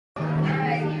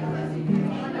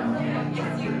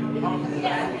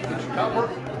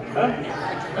Huh?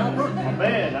 My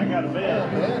bed. I got a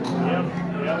bed. Yep.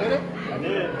 Did it? I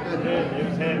did. It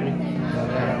was heavy.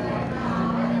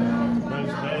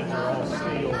 Those beds are all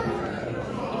steel.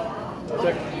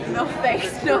 No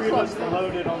face, no Three of us clothes. were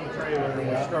loaded on the trailer and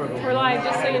we struggled. We're live,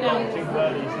 just so you know. Two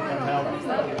buddies to come help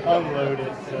unload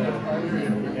it. So,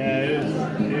 yeah, it was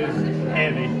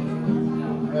heavy.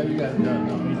 Glad you got it done.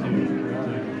 Me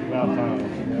too. About time.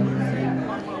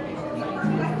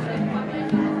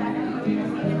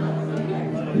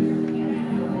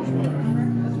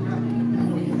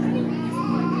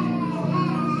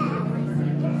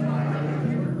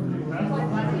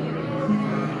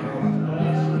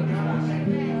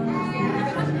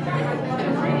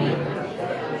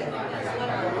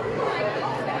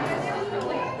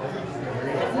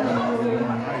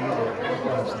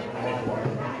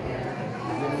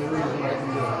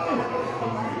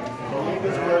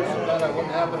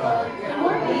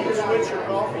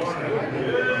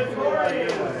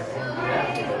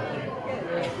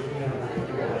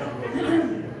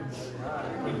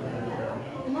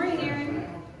 Good morning, Aaron.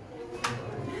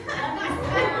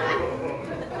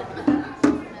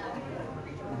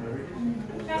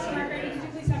 Pastor Margaret, could you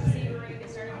please have a seat? We're ready to get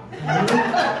started.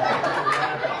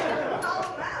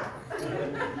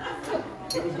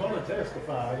 He was going to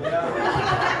testify. Do you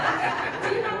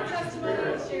have a testimony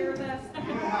to share with us?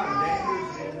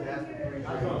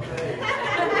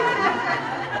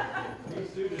 He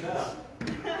suited up.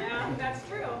 Yeah, that's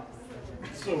true.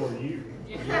 So are you.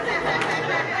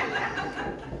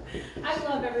 I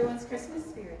love everyone's Christmas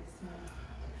spirit this morning.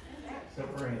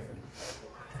 Except for Anthony.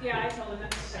 Yeah, I told him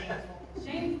that's shameful.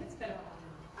 Shame? It's been a while.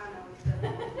 I know it's been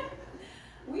a while.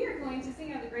 We are going to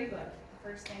sing out of the Grey Book the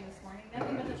first thing this morning.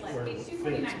 Nothing but the flesh. Page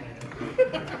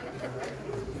 249.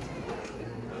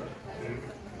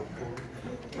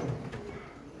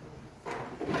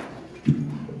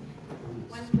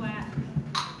 One flat.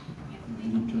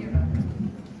 Here.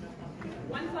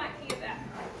 One flat key of F.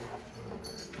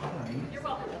 You're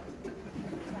welcome.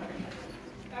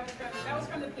 That was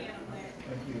from the piano player.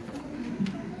 Thank you.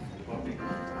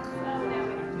 Now we know.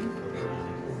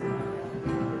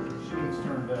 She's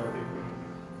turned out.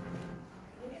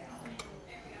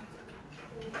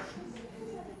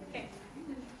 Okay.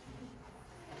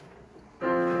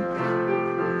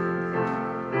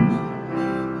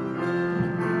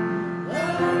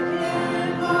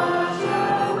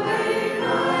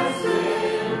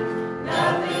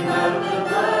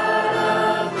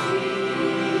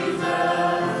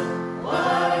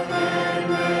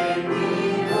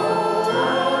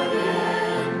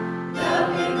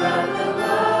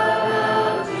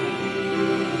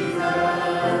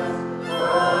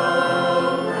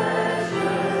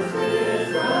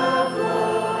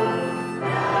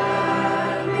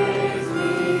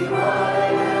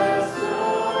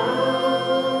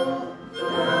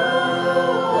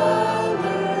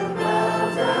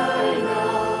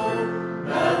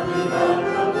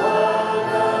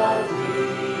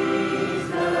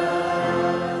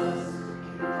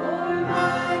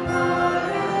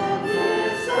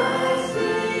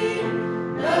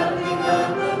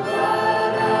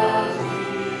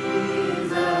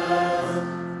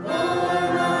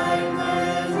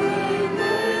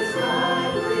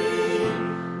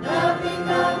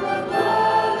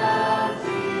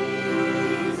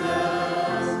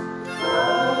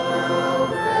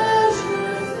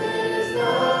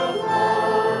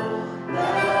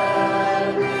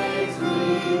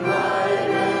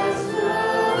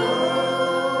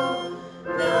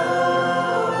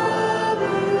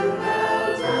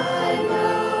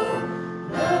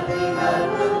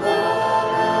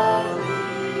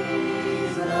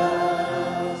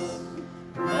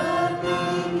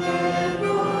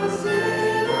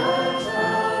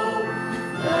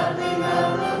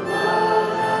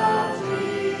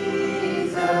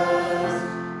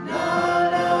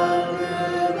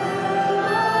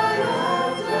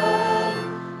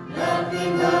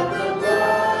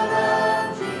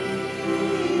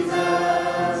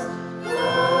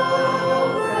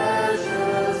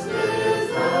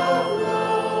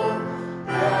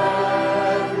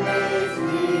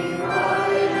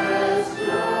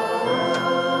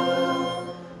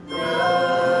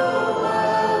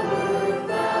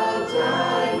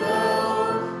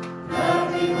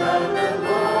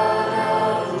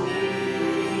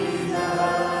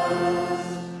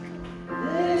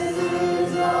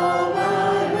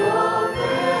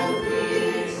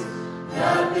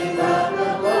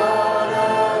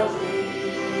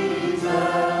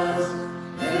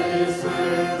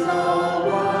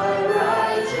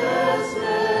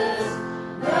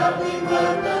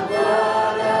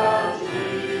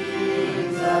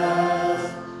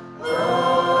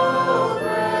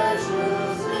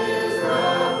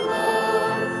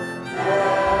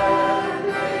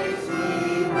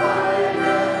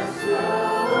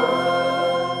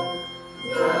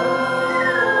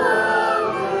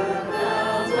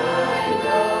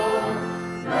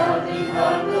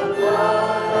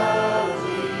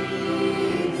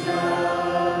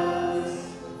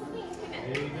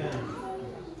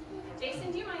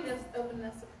 Jason, do you mind us opening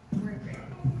this word of prayer?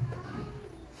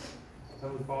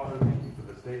 Heavenly Father, thank you for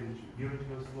this day that you've given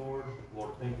to us, Lord.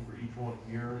 Lord, thank you for each one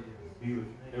here. Be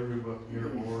with everyone here,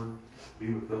 Lord.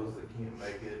 Be with those that can't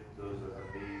make it, those that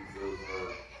have needs, those that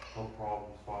are health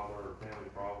problems, Father, or family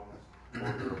problems.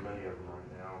 Lord, there are many of them right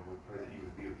now. We pray that you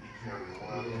would be with each and every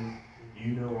one of them.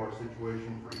 You know our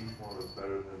situation for each one of us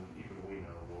better than even we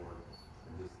know, Lord.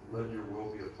 And just let your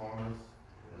will be upon us,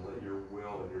 and let your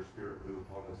will and your spirit move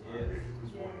upon this congregation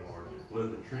this morning, Lord.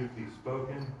 Let the truth be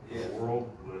spoken to the world,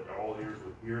 let all ears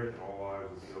would hear it, and all eyes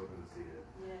would be open to see it.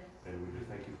 And we just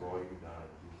thank you for all you've done.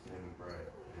 In Jesus' name we pray.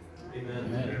 Amen.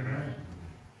 Amen.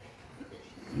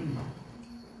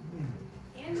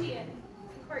 Angie and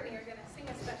Courtney are going to sing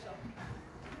a special.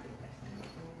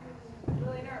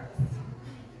 Really nervous.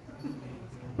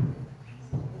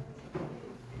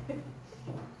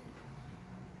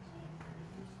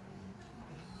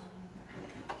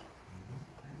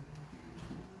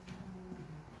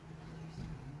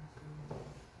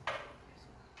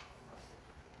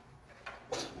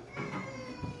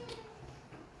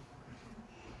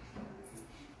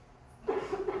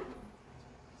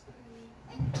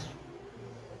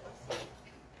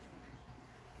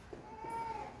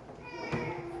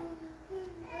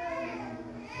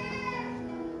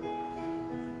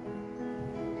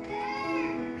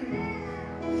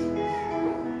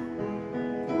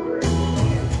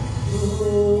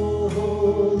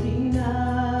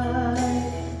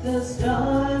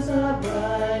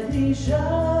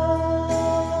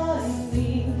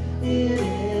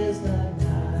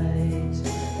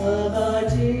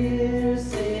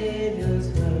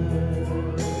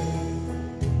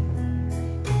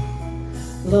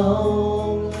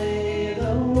 Long lay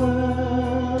the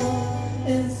world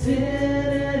in sin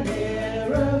and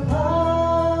error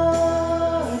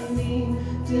pining,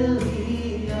 till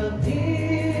he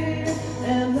appeared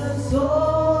and the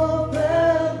soul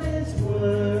felt his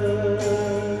worth.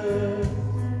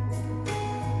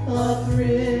 A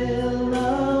thrill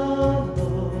of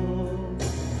hope,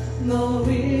 the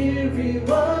weary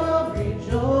world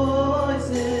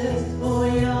rejoices, for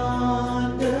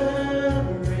yonder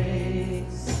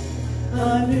breaks a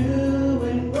new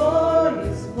and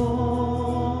glorious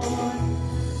morn.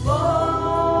 Fall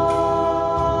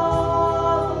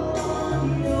on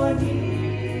your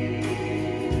knees,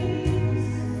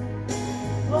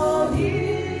 oh,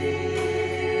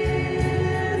 hear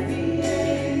the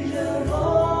angel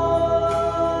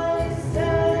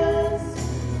voices,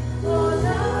 for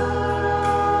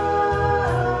night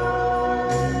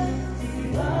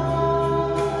divine,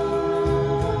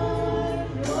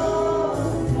 oh,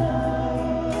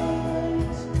 night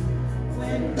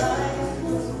when Christ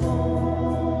was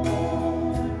born.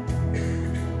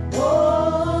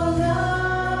 Oh,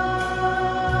 night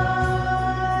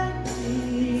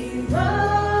divine,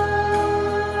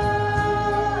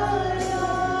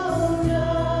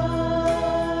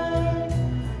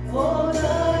 oh,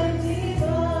 night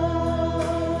divine.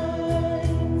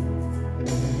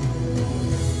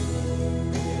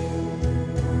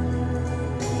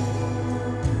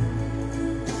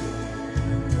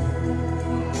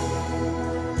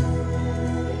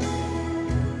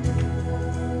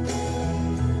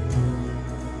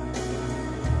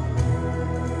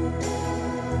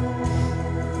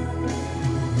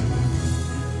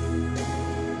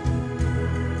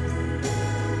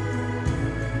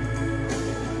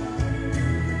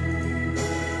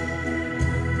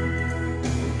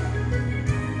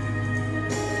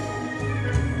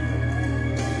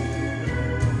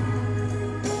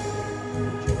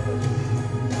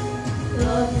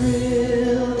 The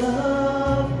thrill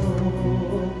of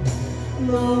hope,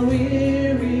 the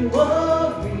weary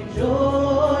world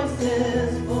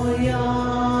rejoices, for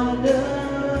yonder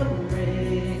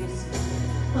breaks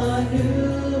a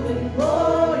new and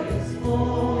glorious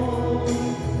morn.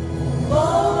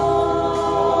 Fall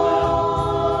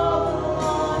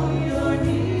on your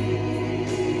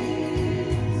knees,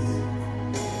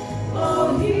 oh,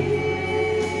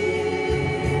 hear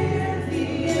the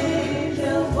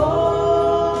angel voices,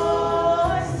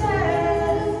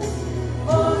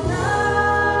 oh, night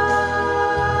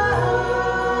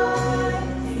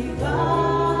divine,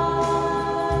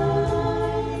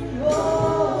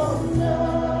 oh,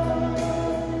 night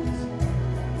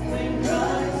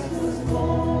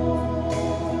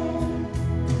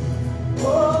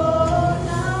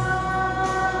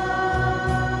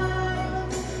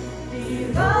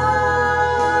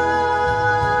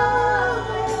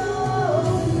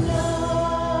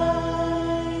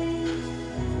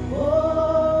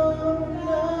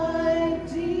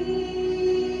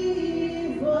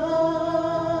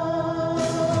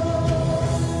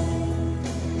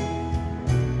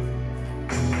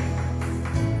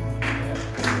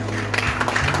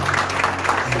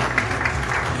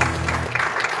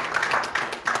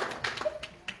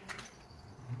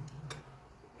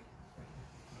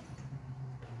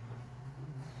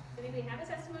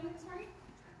testimony this morning?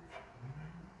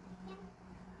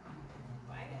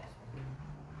 Quiet.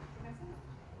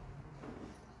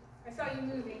 I saw you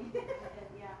moving.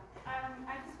 Yeah.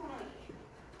 I just want to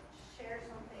share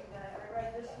something that I read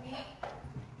this week.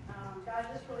 God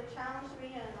just really challenged me,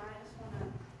 and I just want to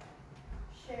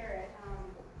share it.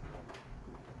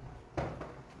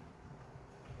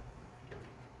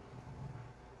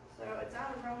 So it's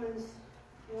out of Romans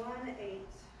 1:8.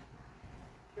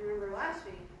 Remember last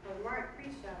week, when Mark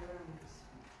preached out of Romans.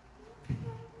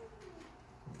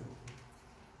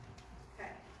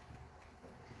 Okay.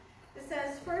 It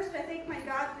says, "First, I thank my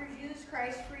God through Jesus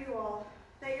Christ for you all,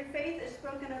 that your faith is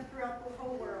spoken of throughout the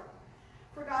whole world.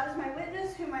 For God is my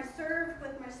witness, whom I serve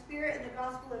with my spirit in the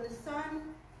gospel of his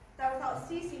Son, that without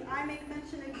ceasing I make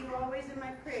mention of you always in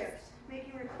my prayers,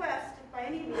 making request, if by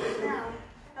any means now,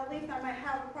 at length I might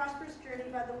have a prosperous journey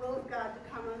by the will of God to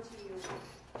come unto you."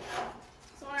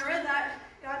 So when I read that,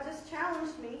 God just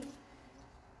challenged me.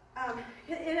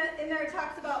 In there it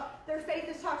talks about, their faith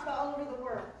is talked about all over the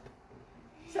world.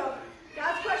 So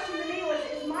God's question to me was,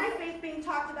 is my faith being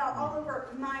talked about all over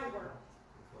my world?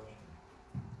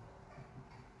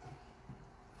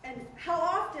 And how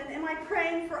often am I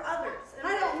praying for others? And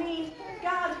I don't mean,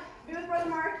 God, be with Brother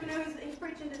Mark, he's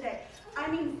preaching today. I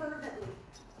mean fervently.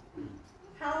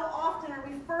 How often are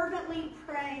we fervently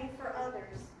praying for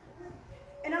others?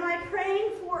 And am I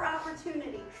praying for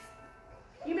opportunities?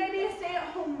 You may be a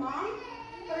stay-at-home mom,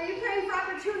 but are you praying for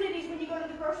opportunities when you go to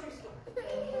the grocery store?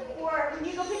 Or when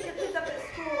you go pick your kids up at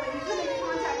school and you come into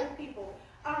contact with people?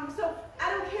 So I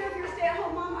don't care if you're a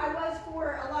stay-at-home mom. I was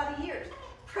for a lot of years.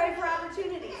 Pray for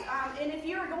opportunities. And if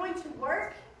you're going to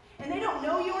work and they don't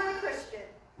know you're a Christian,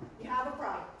 you have a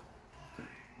problem.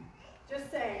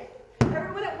 Just saying.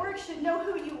 Everyone at work should know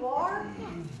who you are,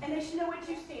 and they should know what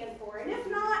you stand for. And if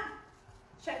not,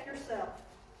 check yourself.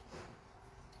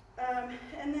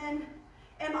 And then,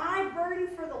 am I burdened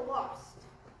for the lost?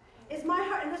 Is my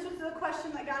heart, and this was the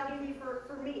question that God gave me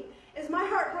for me, is my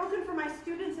heart broken for my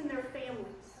students and their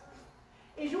families?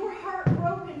 Is your heart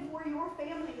broken for your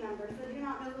family members that do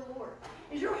not know the Lord?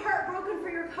 Is your heart broken for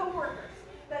your coworkers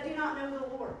that do not know the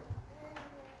Lord?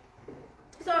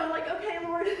 So I'm like, okay,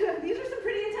 Lord, these are some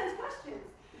pretty intense questions.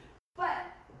 But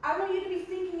I want you to be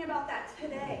thinking about that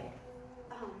today.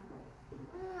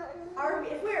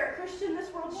 If we're a Christian,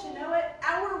 this world should know it.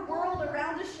 Our world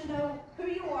around us should know who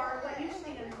you are, what you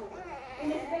stand for.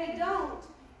 And if they don't,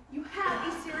 you have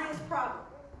a serious problem.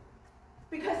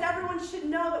 Because everyone should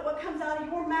know that what comes out of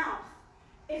your mouth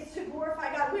is to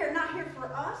glorify God. We are not here for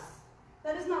us.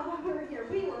 That is not why we're here.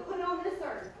 We were put on this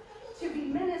earth to be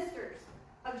ministers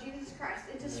of Jesus Christ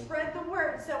and to spread the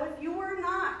word. So if you are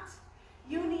not,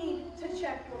 you need to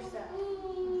check yourself.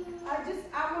 I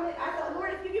thought,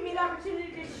 Lord, if you give me the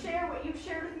opportunity to share what you've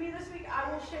shared with me this week, I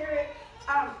will share it.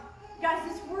 Guys,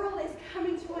 this world is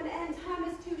coming to an end. Time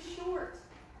is too short.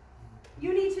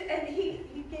 You need to, and he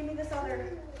gave me this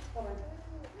other, hold on.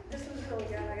 This was really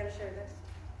good. I got to share this.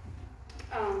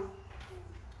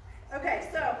 Okay,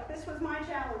 so this was my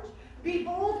challenge. Be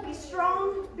bold, be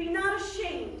strong, be not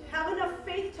ashamed. Have enough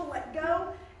faith to let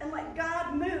go and let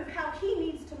God move how he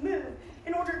needs to move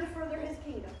in order to further his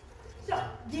kingdom. So,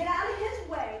 get out of his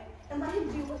way and let him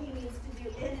do what he needs to do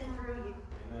in and through you.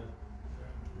 Amen.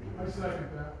 I second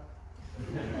that.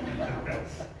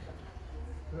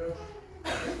 Yes.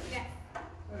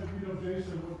 As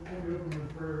Jason, when we opened in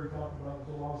prayer, he talked about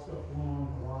there's a lot of stuff going on,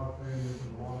 a lot of families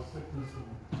and a lot of sickness and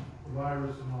the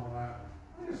virus and all that.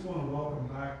 I just want to welcome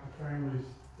back the families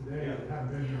today that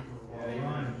haven't been here for a while.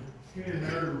 Ryan, he and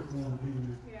Mary were formed.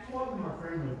 Just welcome our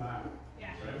family back.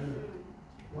 Yeah.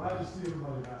 Glad to see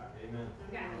everybody back. Amen.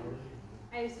 Yeah.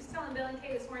 I was just telling Bill and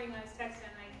Kay this morning when I was texting,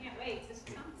 and I can't wait. It's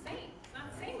just not the same. It's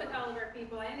not the same with all of our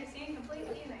people. I understand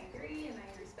completely, and I agree, and I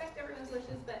respect everyone's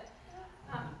wishes, but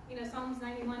Psalms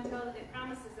 91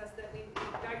 promises us that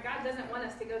God doesn't want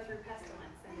us to go through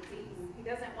pestilence and disease. He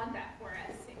doesn't want that for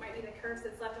us. It might be the curse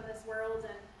that's left in this world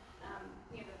and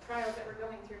the trials that we're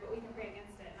going through, but we can pray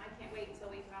against it. And I can't wait until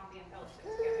we can all be in fellowship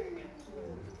together again.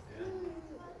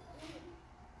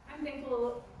 I'm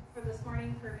thankful for this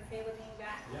morning for Michaela being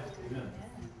back. Yeah, amen.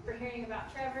 For hearing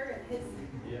about Trevor and his.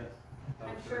 Yes.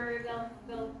 I'm sure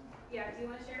they'll. Yeah. Do you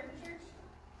want to share it with the church?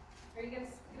 Are you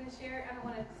guys going to share it? I don't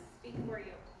want to speak for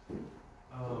you.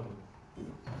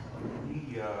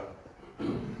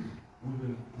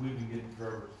 We've been getting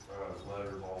Trevor's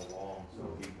letters all along, so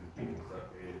he's been keeping us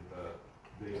updated.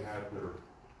 They had their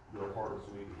hardest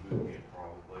week of boot camp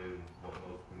probably, and what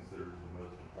most considers the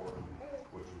most important,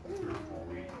 which is the spiritual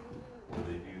week, where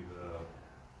they do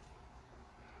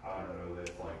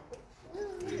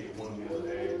they get one meal a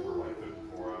day for like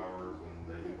 54 hours, and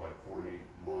they do like 48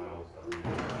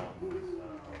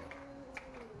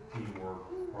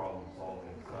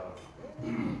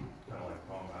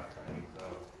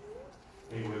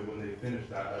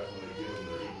 that's when they give them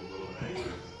their equal bill and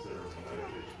anchor, consider them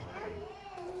United States Marine.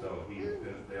 So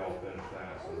they all finished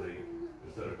that, so they,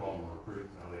 instead of calling them recruits,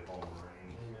 now they call them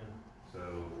Marines. So,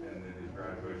 and then his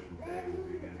graduation day will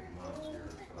be in a month here,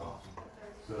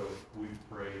 so we've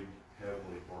prayed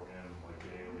heavily for him, like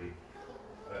daily.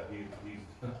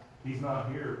 He's not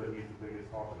here, but he's the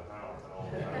biggest talk of the house at all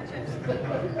times.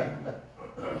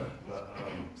 But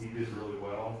he did really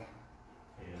well,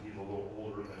 and he's a little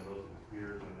older than most of his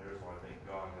peers in there, so I think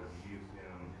God has used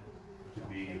him to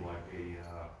be like an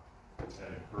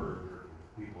encourager to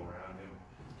the people around him.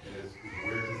 And it's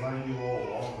weird because I knew all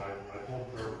along. I told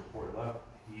Trevor before he left,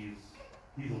 he's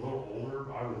a little older.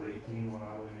 I was 18 when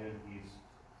I went in.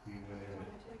 He went in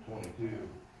at 22,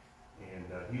 and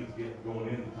he was going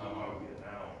in the time I was getting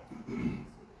out.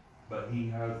 But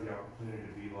he has the opportunity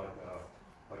to be like a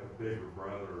bigger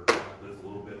brother that's a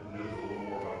little bit knows a little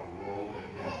more about the world and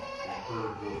can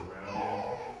encourage those around him.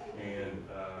 And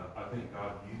I think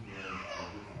God used him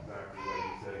just exactly like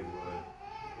He said He would.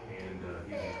 And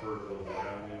he's encouraged those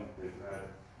around him. They've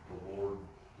had the Lord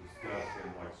discuss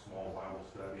in like small Bible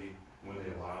study when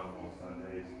they allowed him on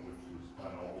Sundays, which was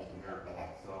kind of almost a miracle in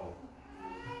itself.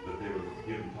 But they were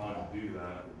given time to do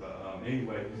that. But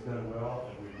anyway, he's done well,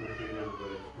 and we appreciate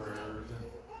everybody's prayers.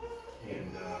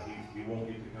 And he won't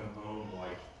get to come home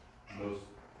like most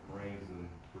Marines and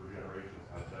for generations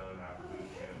have done after boot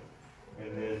camp.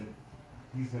 And then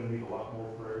he's going to need a lot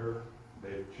more prayer.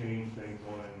 They've changed things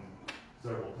on him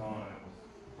several times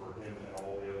for him and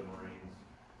all the other Marines.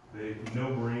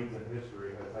 No Marines in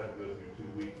history has had to go through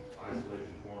 2 weeks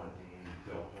isolation quarantine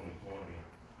until 2020.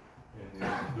 And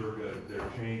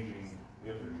they're changing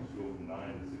infantry school from 9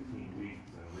 to 16 weeks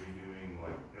and redoing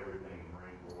like everything in the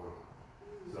Marine Corps.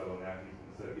 So now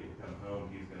instead of getting to come home,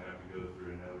 he's going to have to go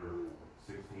through another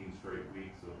 16 straight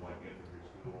weeks of like infantry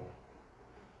school.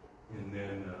 And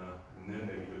then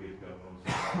maybe he'll get to come home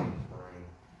sometime in the spring.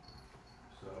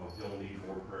 So he'll need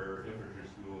more prayer. Infantry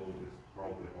school is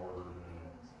probably harder than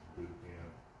boot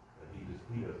camp. But he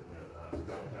doesn't know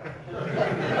that.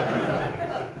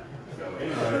 So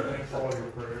anyway, thanks for all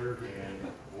your prayers, and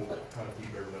we'll kind of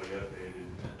keep everybody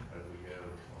updated as we go.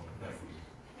 Thank you.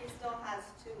 He still has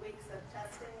 2 weeks of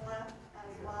testing left as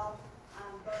well,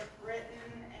 both written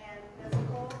and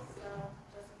physical, so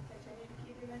just continue to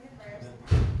keep him in your prayers.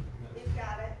 He's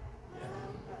got it.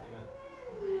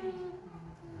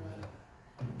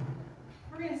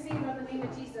 We're going to sing about the name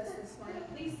of Jesus this morning.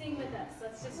 Please sing with us.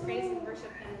 Let's just praise and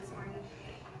worship Him this morning.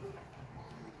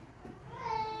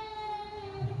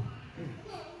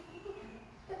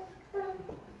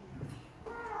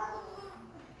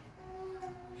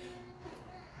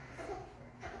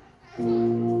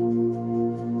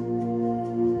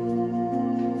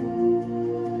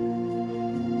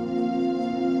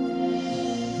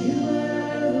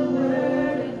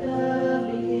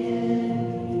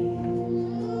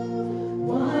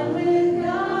 One with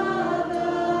God the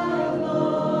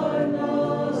Lord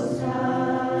Most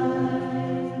High.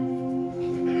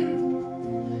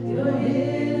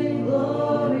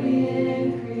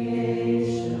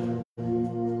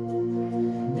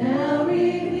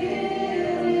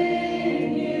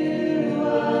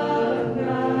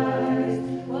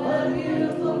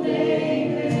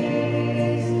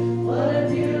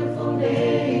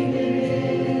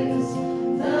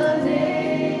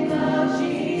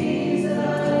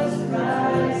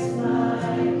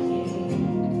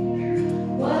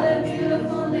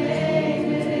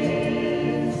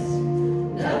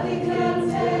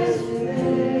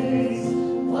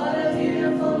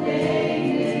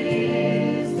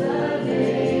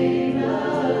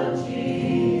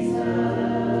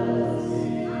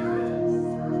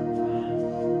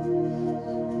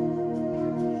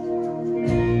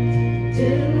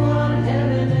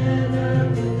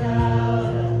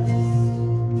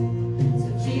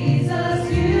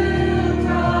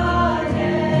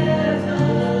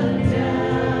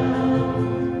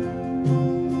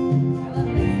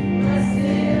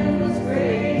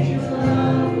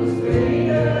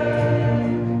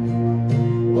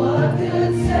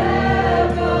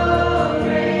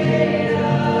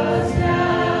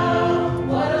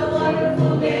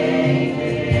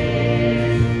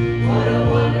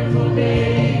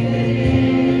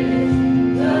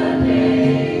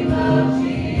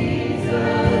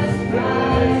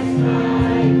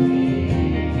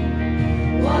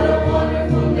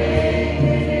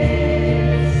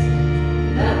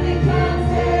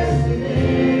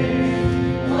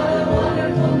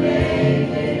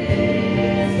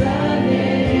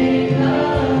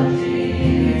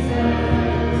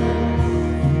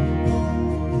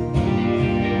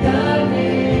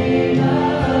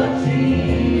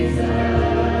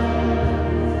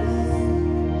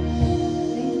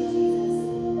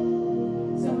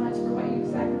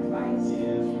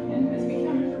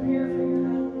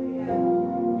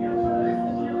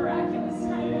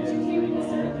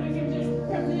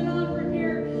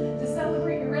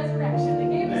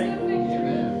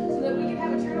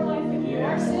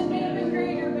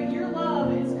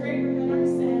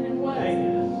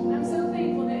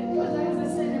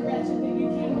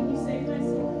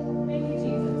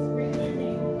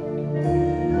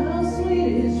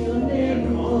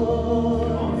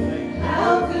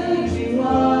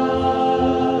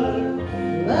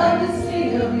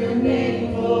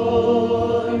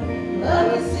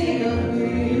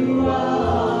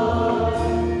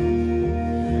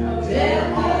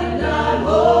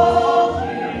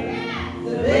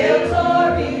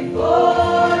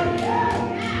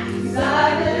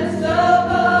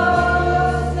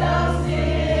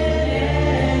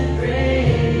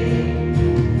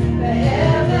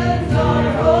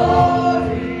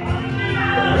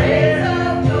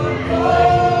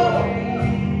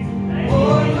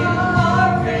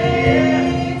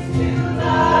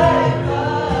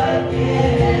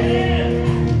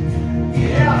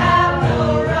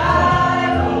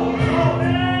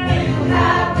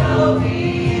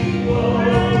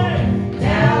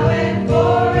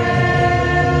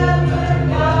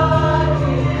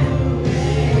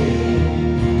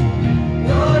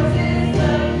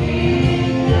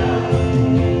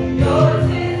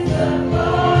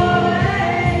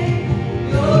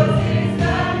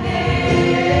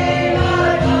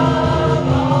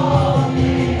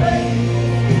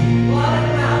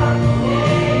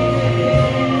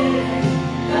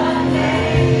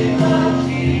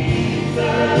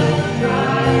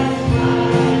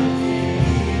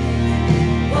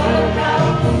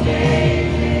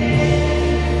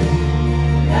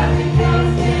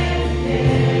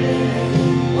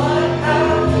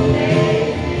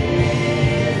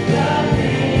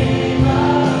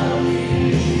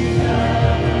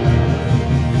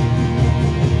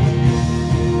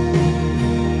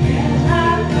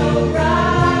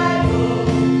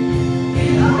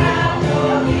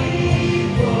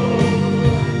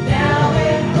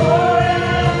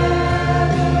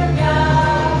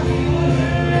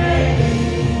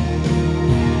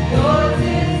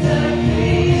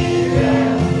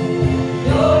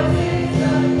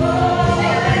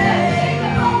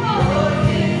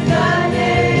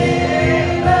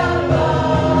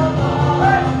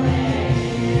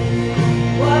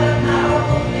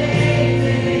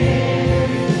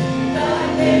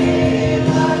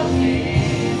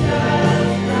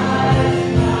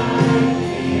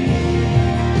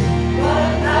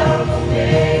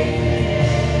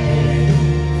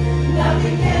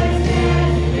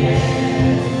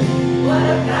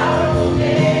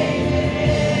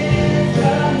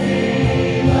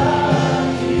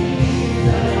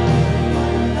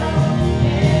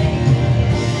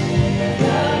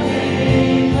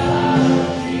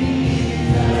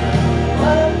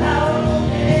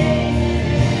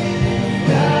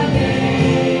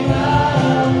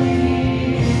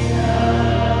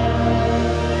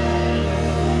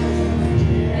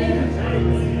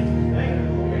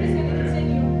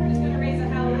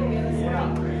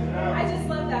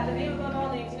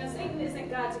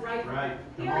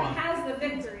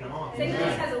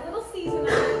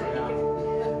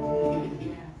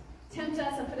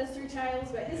 tempt us and put us through trials,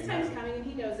 but his time's coming and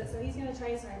he knows it, so he's going to try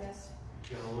his hardest.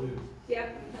 He's gonna lose.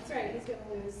 Yep, that's right, he's going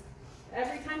to lose.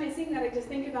 Every time I sing that, I just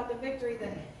think about the victory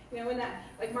that, you know, when that,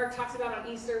 like Mark talks about on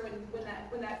Easter,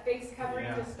 when that face covering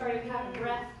just started having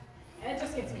breath, and it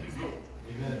just gets me excited.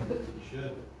 Amen. You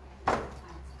should.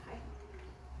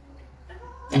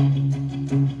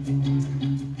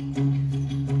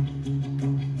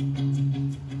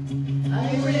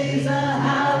 I raise a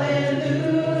hallelujah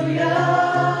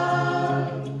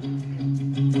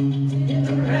in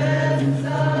the presence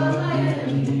of my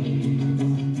enemies.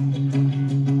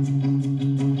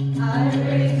 I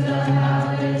raise a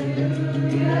hallelujah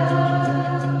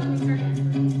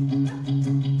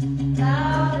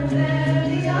louder than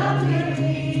the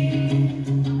unbelief.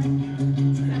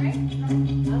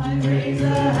 I raise a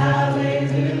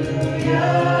hallelujah.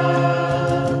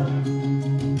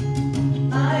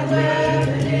 My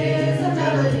weapon is a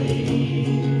melody.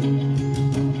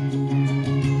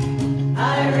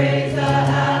 I raise a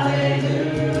hallelujah.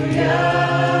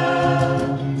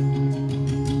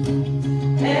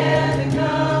 Heaven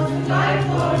comes to fight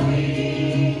for me.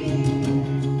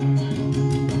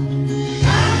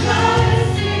 I'm gonna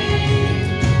sing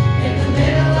in the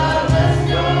middle of the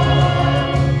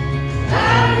storm.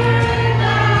 Louder and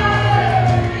louder,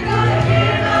 you're gonna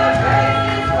hear my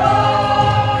praises roar.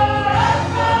 Up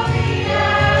from the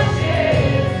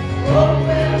ashes, hope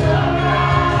will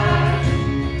arise.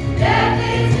 Death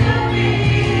is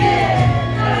defeated,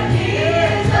 but He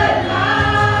is alive.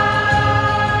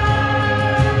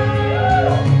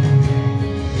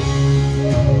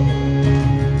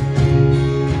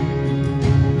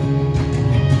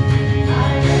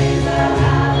 I raise a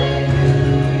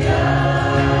hallelujah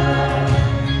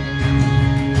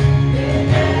in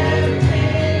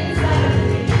everything inside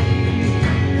me.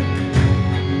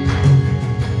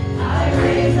 I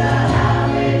raise a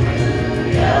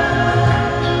hallelujah.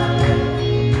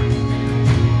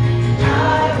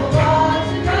 I will watch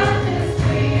the darkness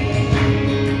flee.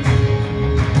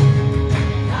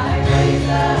 I raise a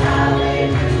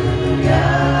hallelujah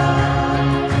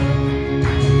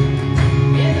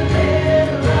in the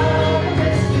middle of a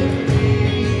mystery.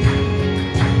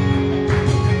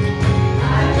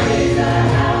 I raise a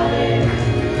hallelujah.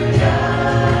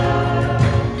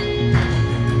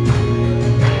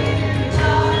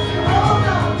 Because you hold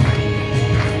on me.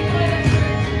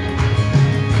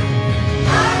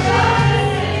 I'm gonna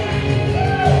sing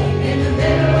in the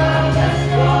middle of the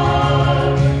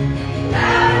storm.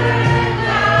 Louder and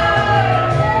louder,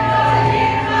 you'll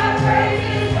hear my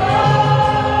praises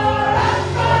roar. Up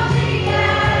from the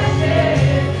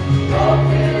ashes, hope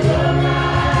will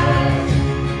arise.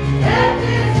 Death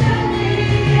is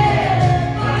defeated,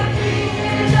 my King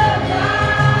is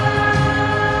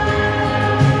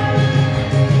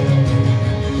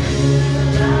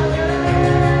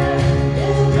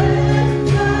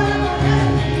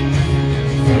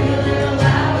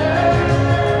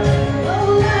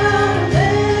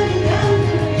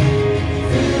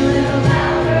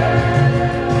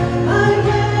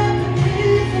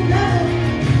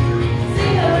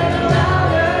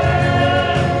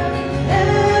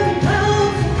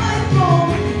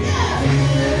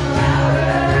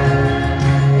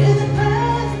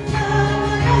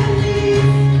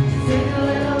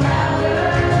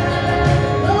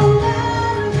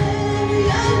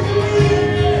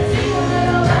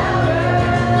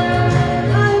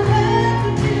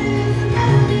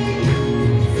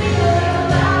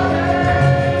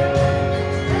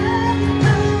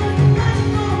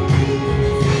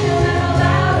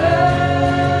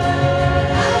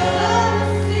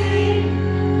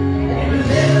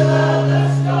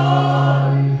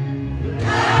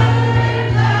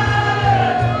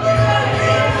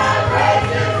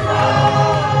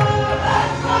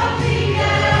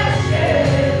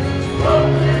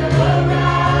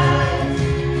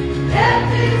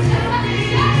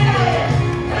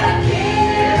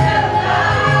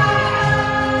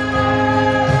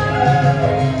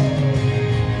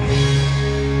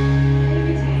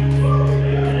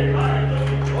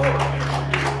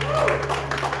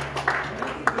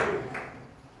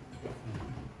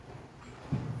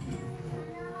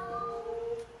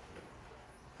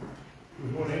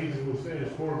There's one easy was saying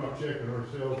it's more about checking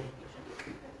ourselves.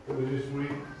 Earlier this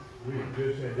week, we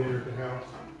just had dinner at the house.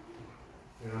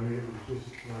 And I mean, it was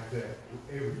just like that.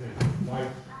 Everything,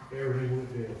 lights, everything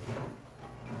went dead.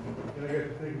 And I got to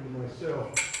thinking to myself,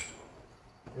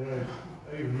 and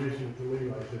I even mentioned to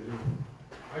Lee, I said,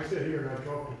 I sit here and I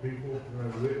talk to people and I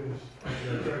witness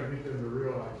and I try to get them to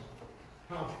realize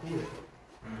how quick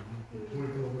the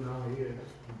twinkle of an eye is.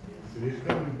 But his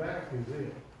coming back is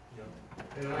it.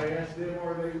 And I asked them,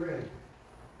 are they ready?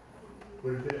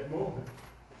 But at that moment,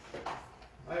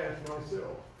 I asked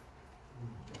myself,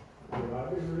 would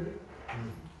I be ready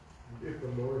if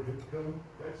the Lord had come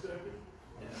that second?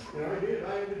 And I did.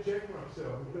 I had to check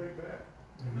myself and think back.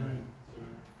 Amen.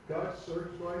 God,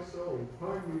 search my soul.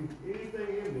 Find me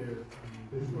anything in there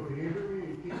that's going to hinder me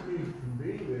and keep me from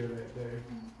being there that day,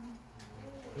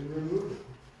 and remove it.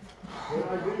 What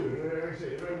I do, and I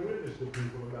say, and I witness to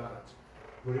people about it.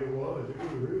 But it was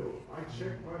real. I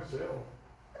checked myself,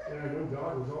 and I know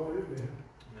God was all in there.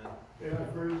 And I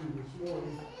praise Him this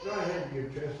morning. And I had to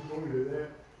give testimony to that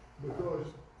because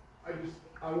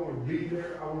I want to be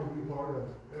there. I want to be part of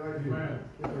it. And I do. Amen.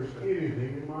 If there's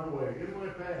anything in my way, in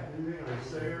my path, anything I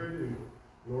say or do,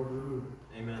 Lord, remove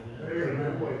it. Amen. There in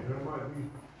that way, that I might be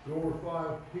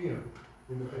glorify Him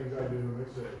in the things I do and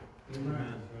I say.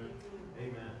 Amen.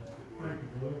 Amen. Thank you,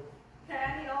 brother. Okay,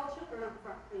 I need all children up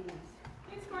front, please.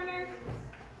 Thanks, Corner.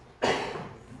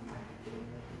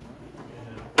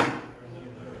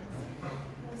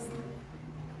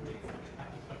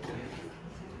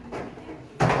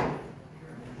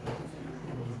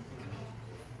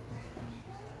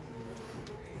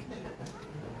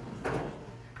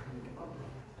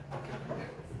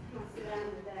 Sit down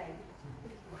today.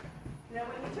 You know,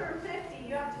 when you turn 50,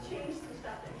 you have to change some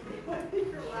stuff that you do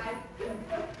in your life.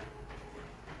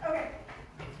 Okay.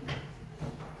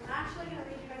 I'm actually going to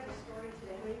read you guys a story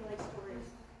today. How many of you like stories?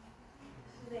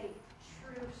 This is a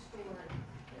true story.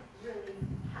 It really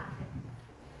happened.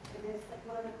 And it's like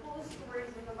one of the coolest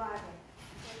stories in the Bible.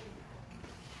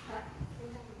 What? You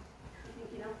think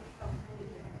you know? Oh, I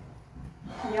didn't hear it.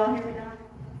 Can y'all hear me now?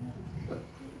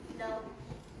 No.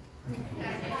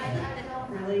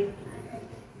 Really?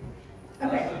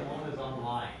 Okay. One is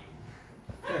online.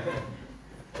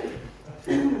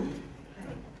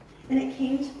 And it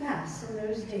came to pass in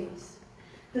those days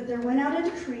that there went out a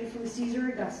decree from Caesar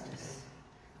Augustus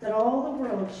that all the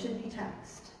world should be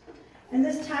taxed. And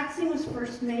this taxing was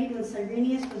first made when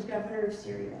Cyrenius was governor of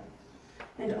Syria.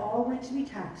 And all went to be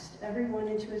taxed, every one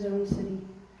into his own city.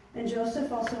 And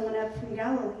Joseph also went up from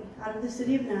Galilee, out of the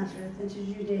city of Nazareth, into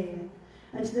Judea,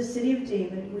 unto the city of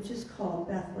David, which is called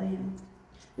Bethlehem,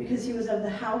 because he was of the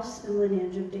house and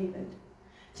lineage of David,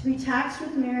 to be taxed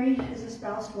with Mary, his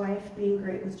espoused wife, being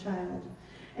great with child.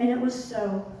 And it was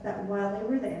so that while they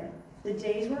were there, the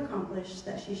days were accomplished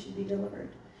that she should be delivered.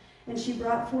 And she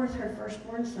brought forth her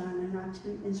firstborn son, and wrapped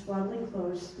him in swaddling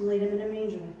clothes, and laid him in a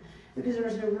manger, because there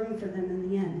was no room for them in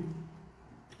the inn.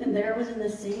 And there was in the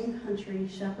same country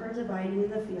shepherds abiding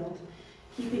in the field,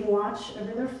 keeping watch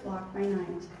over their flock by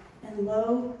night. And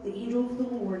lo, the angel of the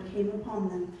Lord came upon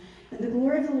them, and the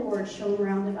glory of the Lord shone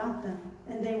round about them,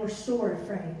 and they were sore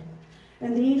afraid.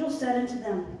 And the angel said unto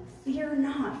them, Fear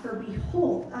not, for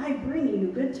behold, I bring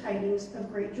you good tidings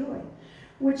of great joy,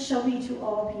 which shall be to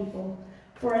all people.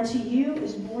 For unto you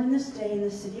is born this day in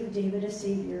the city of David a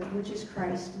Savior, which is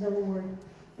Christ the Lord.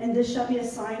 And this shall be a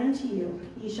sign unto you.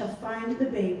 Ye shall find the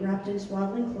babe wrapped in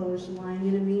swaddling clothes, lying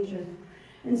in a manger.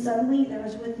 And suddenly there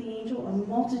was with the angel a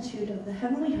multitude of the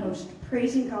heavenly host,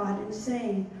 praising God and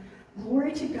saying,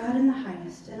 Glory to God in the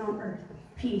highest, and on earth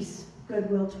peace,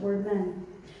 goodwill toward men.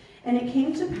 And it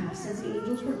came to pass, as the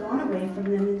angels were gone away from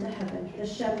them into heaven, the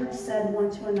shepherds said one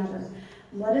to another,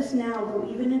 Let us now go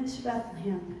even into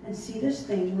Bethlehem, and see this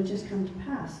thing which is come to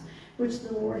pass, which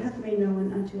the Lord hath made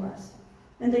known unto us.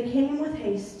 And they came with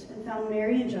haste, and found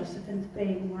Mary and Joseph and the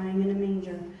babe lying in a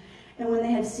manger. And when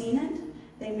they had seen it,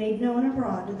 they made known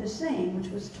abroad the saying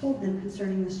which was told them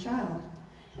concerning this child.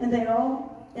 And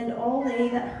all they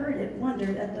that heard it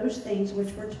wondered at those things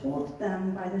which were told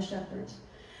them by the shepherds.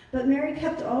 But Mary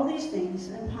kept all these things,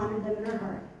 and pondered them in her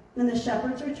heart. Then the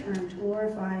shepherds returned,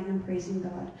 glorifying and praising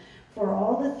God for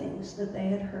all the things that they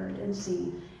had heard and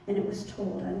seen, and it was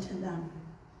told unto them.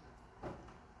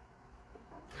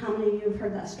 How many of you have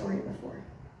heard that story before?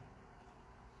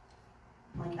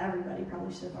 Like everybody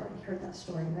probably should have already heard that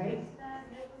story, right?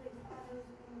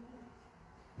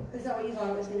 Is that what you thought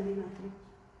it was going to be, Matthew?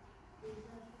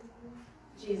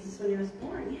 Jesus when he was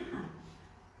born, yeah.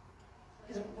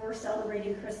 Because we're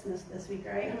celebrating Christmas this week,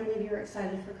 right? How many of you are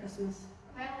excited for Christmas?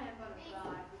 I only have one of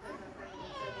God.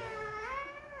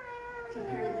 So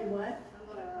apparently what?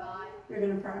 You're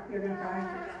gonna cry. You're gonna cry.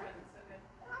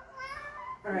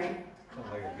 All right. Sounds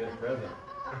like a good present.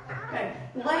 Okay.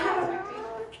 Well,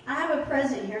 I have a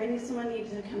present here. I need someone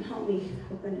to come help me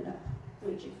open it up.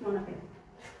 Luigi, come on up here.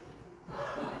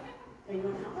 Are you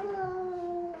want to help?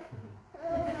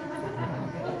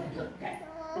 Okay.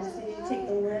 I just need you to take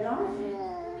the lid off. Can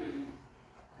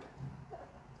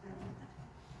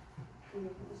you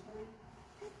open this for me?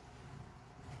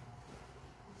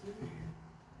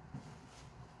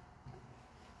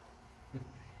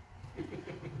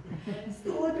 It's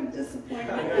the look of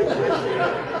disappointment.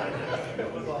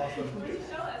 It was awesome.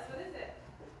 Show us, what is it?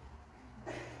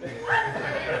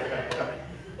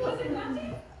 Was it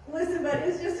nothing? Listen, but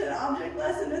it's just an object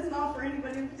lesson. It's not for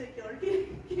anybody in particular. Can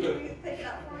you take it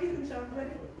out for me and show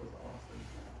everybody?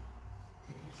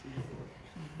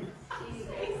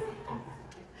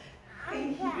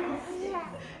 Thank you.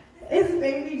 It's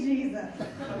baby Jesus.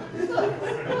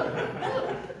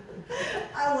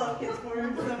 I love kids'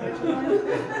 corner so much fun.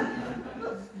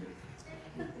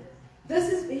 This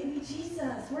is baby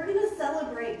Jesus. We're going to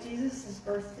celebrate Jesus'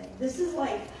 birthday. This is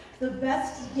like the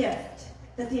best gift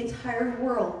that the entire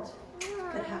world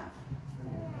could have.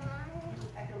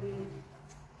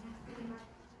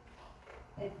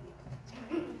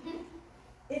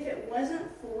 If it wasn't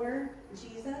for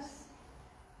Jesus,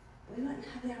 we wouldn't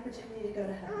have the opportunity to go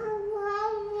to heaven.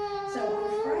 So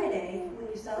on Friday, when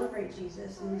you celebrate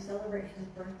Jesus and you celebrate his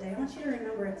birthday, I want you to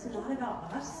remember it's not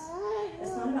about us.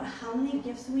 It's not about how many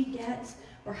gifts we get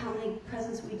or how many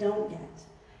presents we don't get.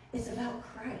 It's about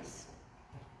Christ.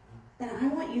 And I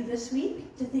want you this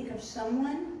week to think of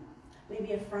someone,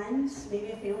 maybe a friend,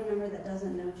 maybe a family member that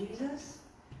doesn't know Jesus,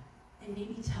 and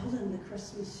maybe tell them the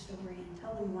Christmas story and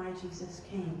tell them why Jesus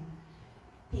came.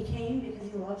 He came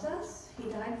because he loves us, he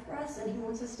died for us, and he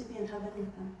wants us to be in heaven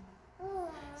with him.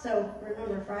 So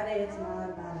remember, Friday, it's not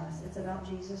about us. It's about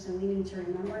Jesus, and we need to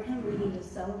remember him. We need to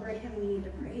celebrate him. We need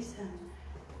to praise him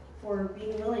for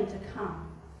being willing to come.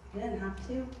 He didn't have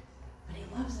to, but he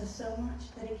loves us so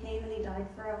much that he came and he died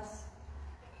for us.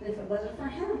 And if it wasn't for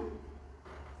him,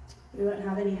 we wouldn't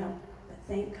have any hope. But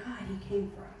thank God he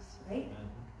came for us, right?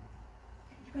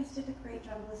 You guys did a great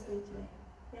job listening today.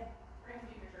 Yeah.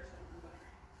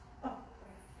 Oh.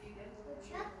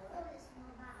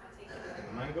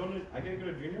 I get to go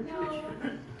to junior? No.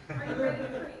 Are you ready to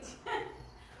preach?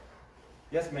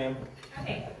 Yes, ma'am.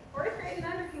 Okay, 4th grade and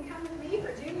under can come with me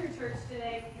for junior church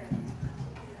today. Here.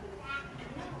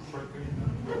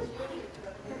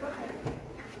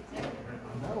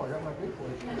 No, I got my big boy.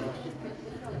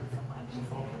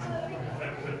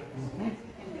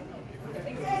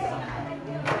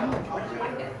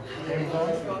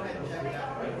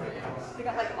 You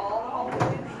got like all the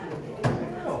holidays?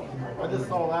 I just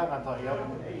saw that and I thought, yep.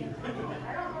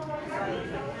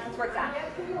 That's where it's at.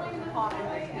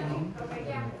 Okay,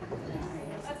 yeah.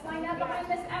 Let's line up behind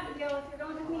Miss Abigail if you're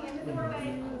going with me in the doorway.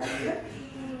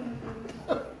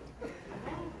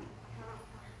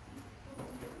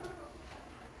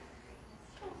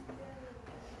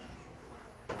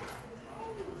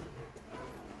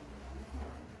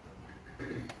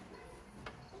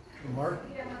 Mark,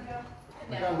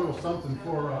 I got a little something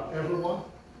for everyone.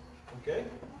 Okay.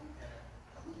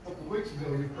 A couple weeks ago,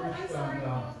 you preached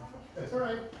on, that's all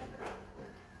right.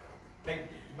 Hey,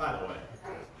 by the way.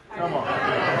 Come on.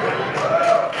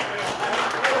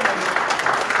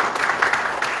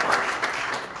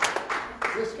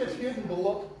 This gets hidden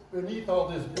beneath all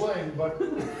this bling, but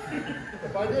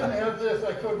if I didn't have this,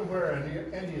 I couldn't wear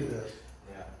any of this.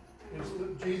 Yeah.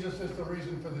 Jesus is the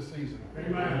reason for the season.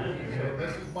 Amen. So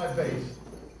this is my base.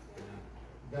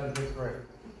 Got to be great.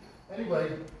 Anyway,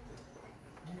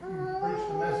 you preached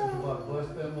a message about bless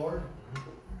them, Lord.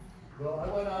 Well, I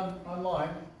went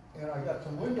online and I got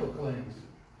some window clings.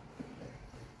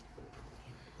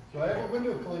 So I have a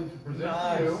window cling to present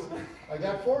to you. I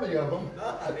got 40 of them.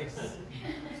 Nice.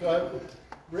 So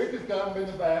Rick has got them in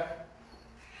the back.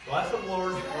 Bless them,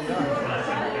 Lord.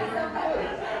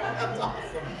 That's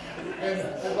awesome. And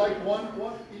I'd like one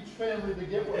each family to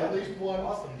get at least one.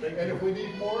 Awesome. Thank And you. if we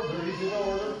need more, they're easy to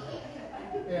order.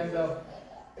 And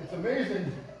it's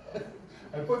amazing.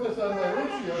 I put this on my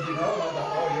windshield, and I thought,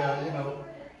 oh yeah,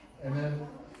 and then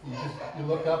you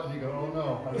look up and you go, oh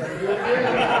no, I gotta do it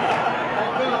again.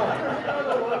 Oh no.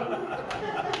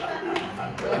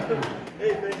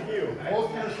 Hey, thank you. Most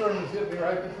of your sermons hit me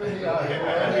right between the eyes.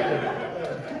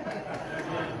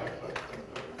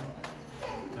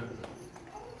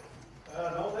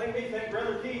 Don't thank me, thank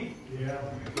Brother Keith. Yeah.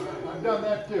 I've done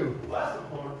that too. Bless them,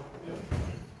 Lord.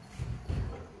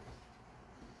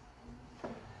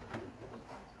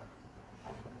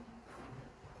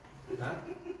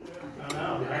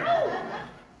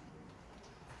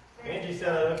 Angie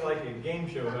said I look like a game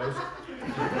show host.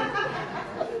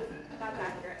 That's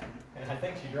accurate. And I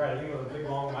think she's right. You know, the big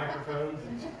long microphones.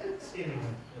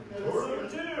 Order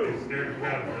two.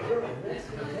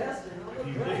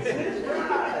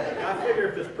 I figure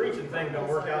if this preaching thing don't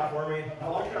work out for me,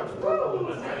 I'll come to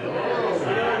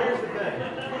here's the thing.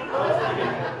 I was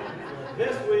thinking,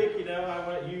 this week, I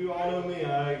went, you all know me,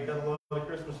 I got a lot of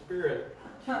Christmas spirit.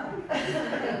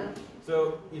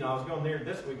 So, I was going there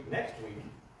this week, next week.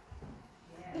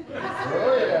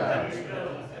 Oh yeah.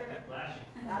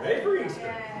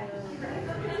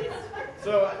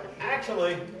 So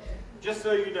actually, just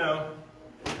so you know,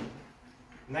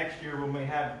 next year when we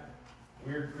have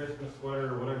weird Christmas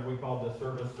sweater or whatever we call the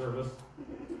service,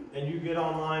 and you get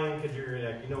online because you're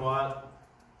like, you know what,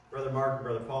 Brother Mark,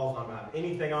 Brother Paul's not going to have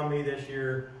anything on me this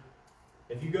year.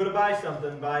 If you go to buy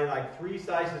something, buy like 3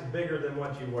 sizes bigger than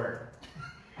what you wear.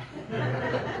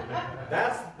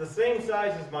 That's the same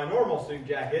size as my normal suit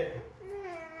jacket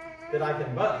that I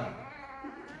can button.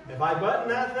 If I button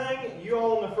that thing, you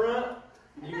all in the front,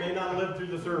 you may not live through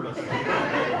the service.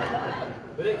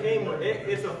 But it came with,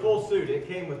 it's a full suit. It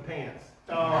came with pants.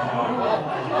 Oh.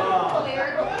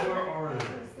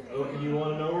 You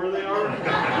want to know where they are?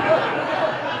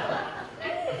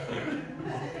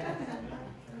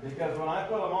 Because when I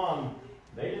put them on,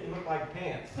 they didn't look like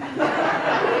pants.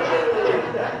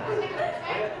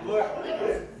 Look.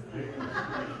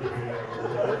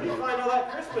 Where did you find all that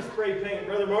Christmas spray paint,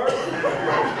 Brother Mark?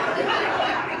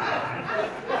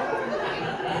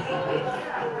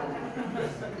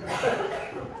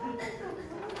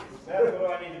 That's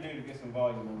what I need to do to get some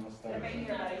volume on this thing.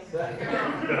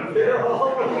 They're all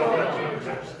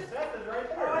Seth is right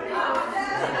there.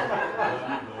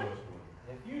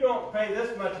 If you don't pay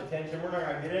this much attention, we're not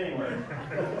going to get anywhere.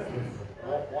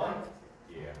 One?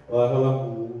 Yeah.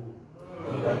 Hello.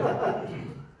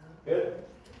 Good?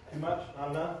 Too much? Not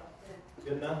enough?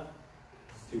 Good enough?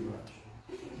 It's too much.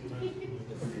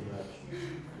 It's too much. You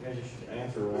guys just should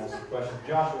answer when I ask the question.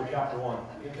 Joshua chapter 1.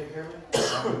 You gonna take care of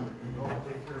me?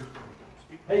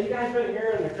 Hey, you guys been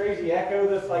hearing the crazy echo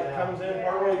that's like comes in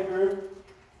partway through?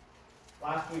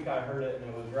 Last week I heard it and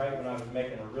it was right when I was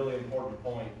making a really important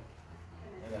point.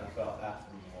 And then I felt that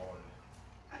from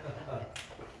the Lord.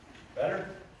 Better?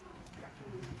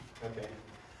 Okay.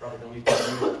 Probably don't need to.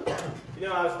 You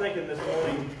know, I was thinking this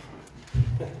morning,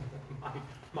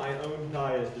 my own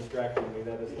tie is distracting me.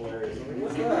 That is hilarious.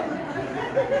 What's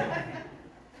that?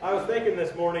 I was thinking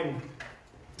this morning,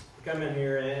 come in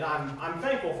here, and I'm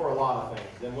thankful for a lot of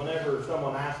things. And whenever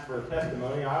someone asks for a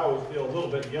testimony, I always feel a little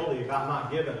bit guilty about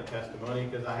not giving a testimony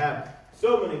because I have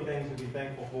so many things to be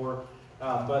thankful for.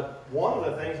 But one of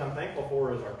the things I'm thankful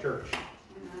for is our church.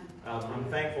 I'm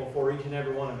thankful for each and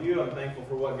every one of you. I'm thankful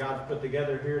for what God's put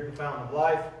together here at the Fountain of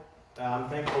Life. I'm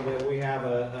thankful that we have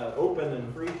an open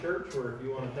and free church where if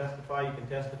you want to testify, you can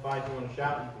testify. If you want to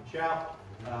shout, you can shout.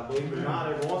 Believe it or not,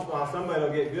 every once in a while somebody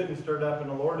will get good and stirred up in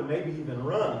the Lord and maybe even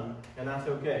run, and that's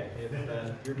okay. If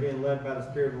you're being led by the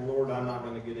Spirit of the Lord, I'm not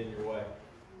going to get in your way.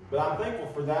 But I'm thankful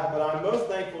for that, but I'm most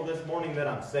thankful this morning that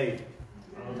I'm saved.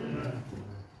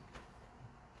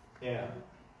 Yeah.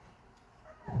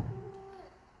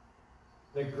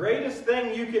 The greatest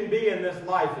thing you can be in this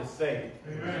life is saved.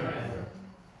 Amen.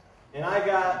 And I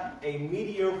got a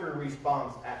mediocre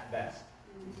response at best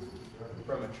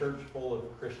from a church full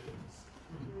of Christians.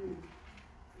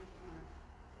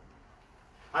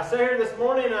 I say here this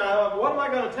morning, what am I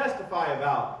going to testify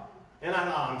about? And I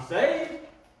thought, I'm saved?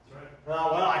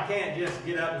 Well, I can't just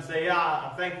get up and say, yeah,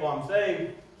 I'm thankful I'm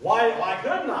saved. Why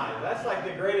couldn't I? That's like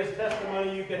the greatest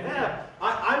testimony you can have.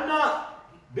 I'm not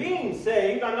being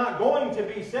saved. I'm not going to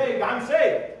be saved. I'm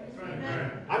saved.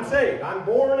 I'm saved. I'm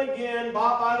born again,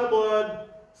 bought by the blood,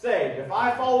 saved. If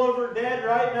I fall over dead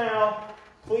right now,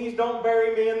 please don't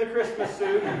bury me in the Christmas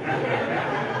suit. You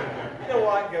know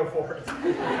what? Go for it.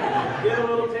 Get a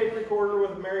little tape recorder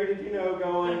with Mary Did You Know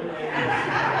going.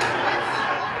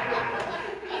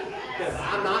 Because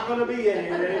I'm not going to be in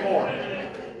here anymore.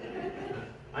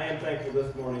 I am thankful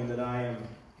this morning that I am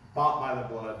bought by the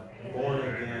blood, born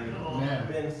again,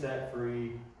 been set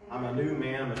free. I'm a new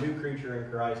man. I'm a new creature in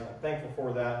Christ. I'm thankful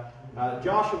for that.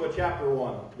 Joshua chapter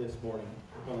 1 this morning.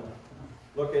 We're going to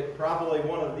look at probably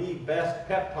one of the best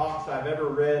pep talks I've ever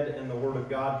read in the Word of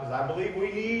God, because I believe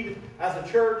we need, as a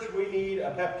church, we need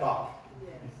a pep talk.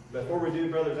 Yes. Before we do,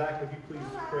 Brother Zach, would you please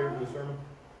pray for the sermon?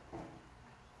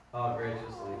 Oh,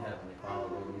 graciously, Heavenly Father,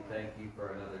 Lord, we thank you for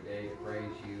another day to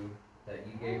praise you, that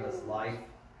you gave us life,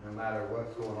 no matter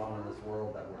what's going on in this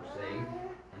world, that we're saved,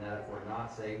 and that if we're not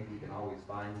saved, we can always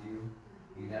find you.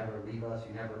 You never leave us,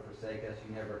 you never forsake us,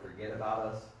 you never forget about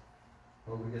us.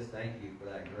 Lord, we just thank you for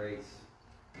that grace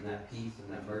and that peace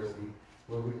and that mercy.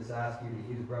 Lord, we just ask you to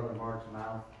use Brother Mark's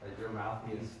mouth as your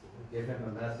mouthpiece. Give him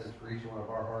a message for each one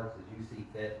of our hearts as you see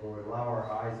fit. Lord, allow our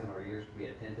eyes and our ears to be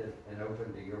attentive and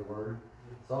open to your word.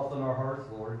 Soften our hearts,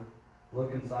 Lord.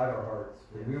 Look inside our hearts.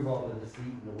 Remove all the deceit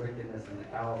and the wickedness and the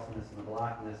callousness and the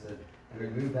blackness, and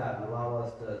remove that and allow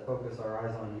us to focus our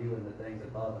eyes on you and the things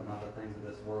above and not the things of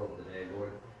this world today,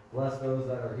 Lord. Bless those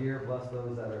that are here. Bless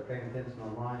those that are paying attention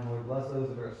online, Lord. Bless those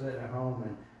that are sitting at home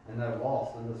and they're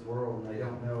lost in this world and they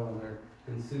don't know and they're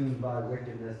consumed by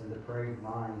wickedness and depraved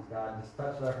minds. God, just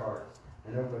touch their hearts.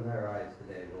 and open their eyes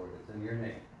today, Lord. It's in your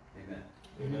name. Amen.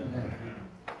 Amen.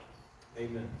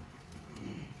 Amen.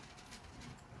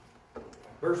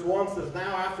 Verse 1 says,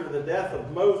 now after the death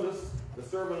of Moses, the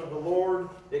servant of the Lord,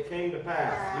 it came to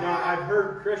pass. You know, I've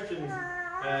heard Christians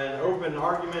an open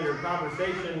argument or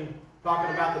conversation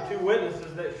talking about the two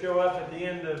witnesses that show up at the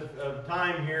end of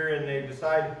time here, and they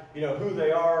decide, you know, who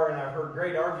they are. And I've heard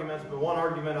great arguments, but one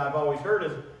argument I've always heard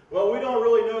is, well, we don't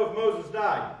really know if Moses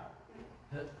died.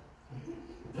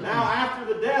 Now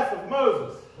after the death of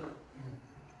Moses.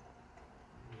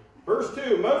 Verse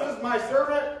 2, Moses, my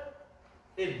servant,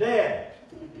 is dead.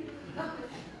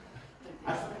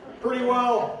 That pretty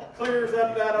well clears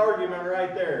up that argument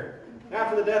right there.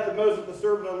 After the death of Moses, the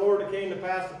servant of the Lord, it came to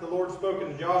pass that the Lord spoke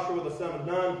unto Joshua, the son of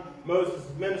Nun, Moses'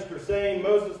 minister, saying,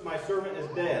 Moses, my servant, is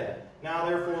dead. Now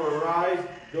therefore arise,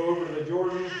 go over to the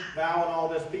Jordan, thou and all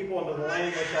this people, into the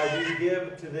land which I do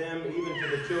give to them, even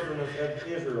to the children of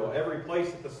Israel. Every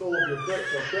place that the sole of your foot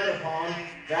shall tread upon,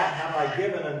 that have I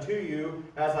given unto you,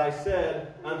 as I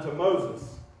said unto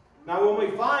Moses. Now when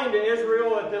we find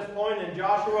Israel at this point in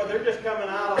Joshua, they're just coming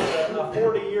out of a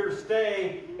 40-year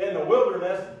stay in the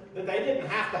wilderness that they didn't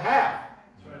have to have.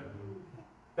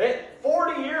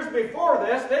 40 years before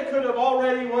this, they could have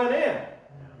already went in.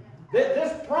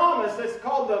 This promise, it's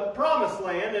called the Promised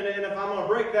Land, and if I'm going to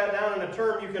break that down in a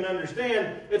term you can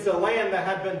understand, it's a land that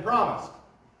had been promised.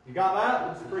 You got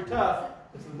that? It's pretty tough.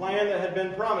 It's the land that had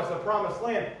been promised, a promised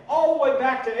land. All the way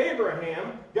back to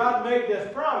Abraham, God made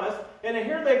this promise, and then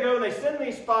here they go, and they send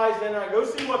these spies in, and go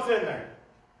see what's in there.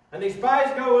 And these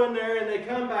spies go in there, and they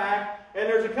come back, and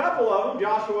there's a couple of them,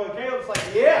 Joshua and Caleb, it's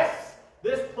like, yes,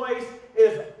 this place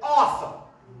is awesome.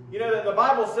 You know, that the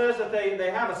Bible says that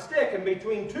they have a stick, and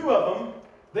between two of them,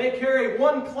 they carry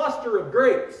one cluster of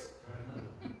grapes.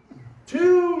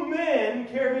 Two men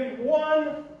carried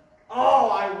one. Oh,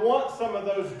 I want some of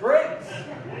those grapes.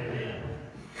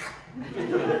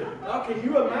 Oh, can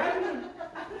you imagine?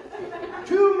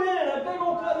 Two men, a big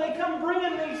old, they come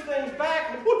bringing these things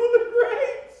back. Look at the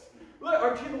grapes. Look,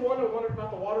 aren't you the one that wondered about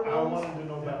the watermelons? I wanted to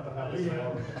know about the house.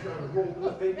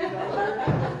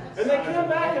 And they come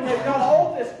back and they've got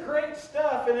all this great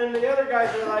stuff, and then the other guys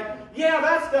are like, yeah,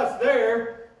 that stuff's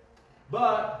there,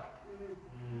 but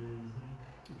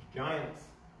there's giants.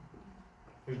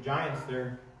 There's giants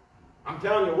there. I'm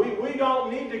telling you, we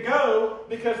don't need to go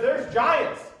because there's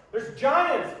giants. There's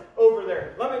giants over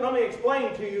there. Let me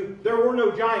explain to you, there were no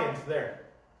giants there.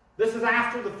 This is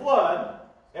after the flood.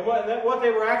 And what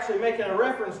they were actually making a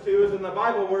reference to is in the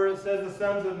Bible where it says the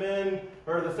sons of men,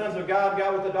 or the sons of God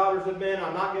got with the daughters of men.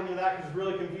 I'm not getting into that because it's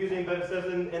really confusing, but it says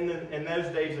in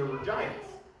those days there were giants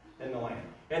in the land.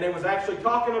 And it was actually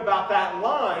talking about that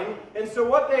line. And so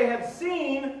what they had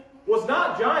seen was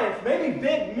not giants, maybe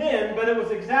big men, but it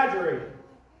was exaggerated.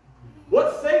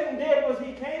 What Satan did was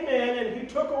he came in and he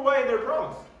took away their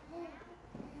promise.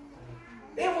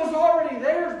 It was already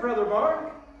theirs, Brother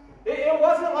Mark. It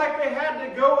wasn't like they had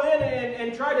to go in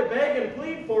and try to beg and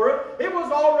plead for it. It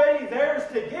was already theirs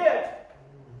to get.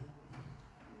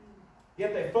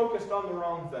 Yet they focused on the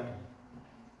wrong thing.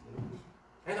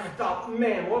 And I thought,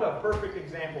 man, what a perfect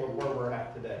example of where we're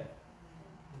at today.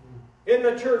 In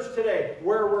the church today,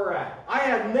 where we're at. I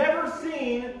have never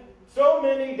seen so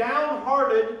many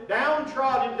downhearted,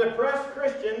 downtrodden, depressed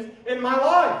Christians in my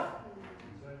life.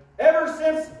 Ever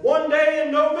since one day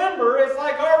in November, it's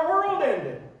like our world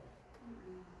ended.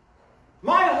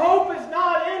 My hope is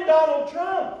not in Donald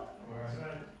Trump.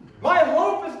 My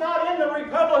hope is not in the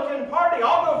Republican Party.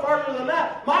 I'll go farther than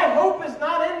that. My hope is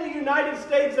not in the United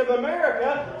States of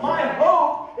America. My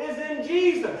hope is in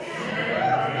Jesus.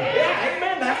 Yeah,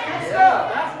 amen. That's good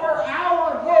stuff. That's where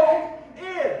our hope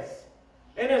is.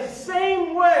 And in the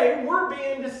same way, we're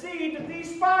being deceived that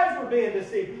these spies were being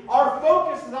deceived. Our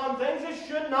focus is on things it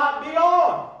should not be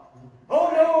on. Oh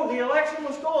no, the election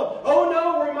was stolen. Oh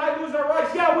no, we might lose our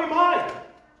rights. Yeah, we might.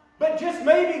 But just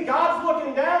maybe God's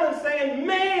looking down and saying,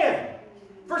 man,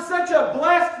 for such a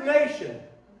blessed nation,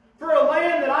 for a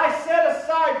land that I set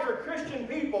aside for Christian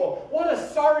people, what a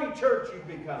sorry church you've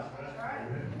become.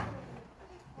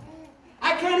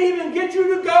 I can't even get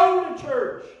you to go to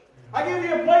church. I give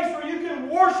you a place where you can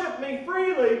worship me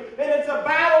freely, and it's a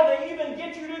battle to even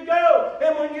get you to go.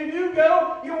 And when you do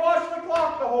go, you watch the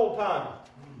clock the whole time.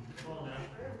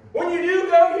 When you do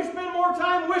go, you spend more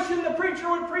time wishing the preacher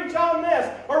would preach on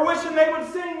this, or wishing they would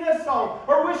sing this song,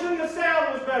 or wishing the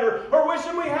sound was better, or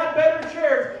wishing we had better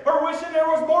chairs, or wishing there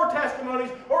was more testimonies,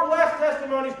 or less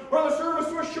testimonies, or the service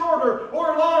was shorter,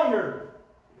 or longer.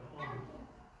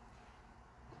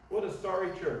 What a sorry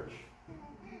church.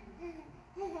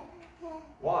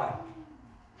 Why?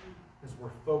 is we're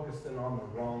focusing on the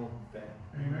wrong thing.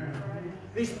 Amen.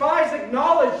 These spies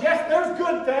acknowledge, yes, there's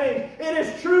good things. It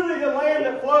is truly the land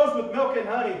that flows with milk and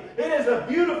honey. It is a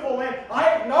beautiful land. I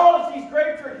acknowledge these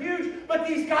grapes are huge, but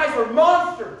these guys are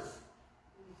monsters.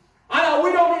 I know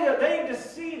we don't need to, they need to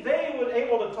see they were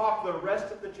able to talk the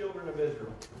rest of the children of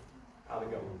Israel out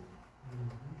of going.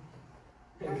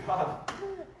 And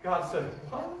God said,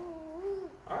 what?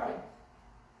 All right.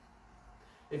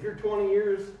 If you're 20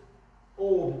 years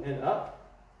old and up,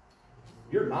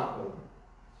 you're not going.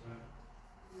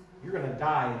 You're going to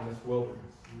die in this wilderness.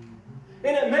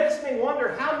 And it makes me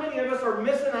wonder how many of us are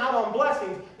missing out on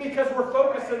blessings because we're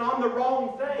focusing on the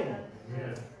wrong thing.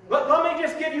 Let me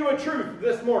just give you a truth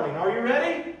this morning. Are you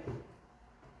ready?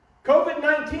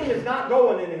 COVID-19 is not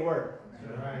going anywhere.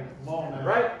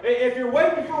 Right? If you're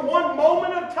waiting for one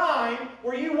moment of time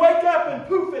where you wake up and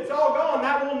poof, it's all gone,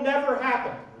 that will never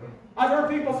happen. I've heard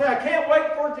people say, I can't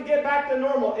wait for it to get back to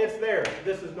normal. It's there.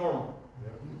 This is normal.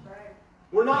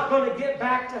 We're not going to get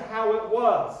back to how it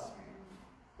was.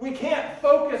 We can't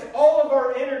focus all of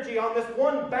our energy on this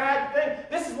one bad thing.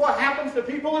 This is what happens to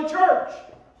people in church.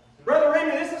 Brother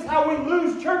Raymond, this is how we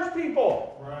lose church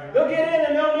people. Right. They'll get in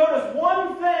and they'll notice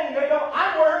one thing. They go,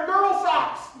 I'm wearing girl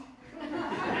socks.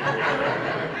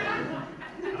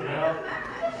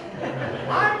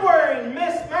 I'm wearing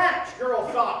mismatched girl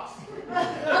socks.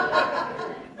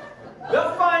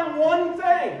 They'll find one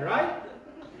thing, right?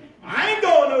 I ain't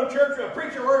going to no church with a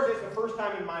preacher wears this. The first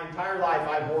time in my entire life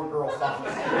I've worn girl socks.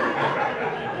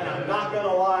 And I'm not going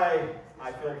to lie,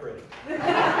 I feel pretty.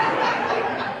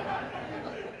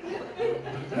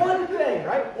 One thing,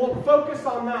 right? We'll focus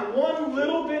on that one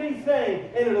little bitty thing,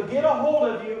 and it'll get a hold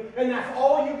of you, and that's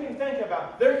all you can think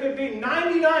about. There could be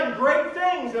 99 great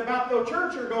things about the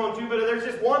church you're going to, but there's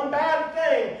just one bad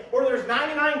thing, or there's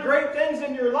 99 great things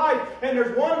in your life, and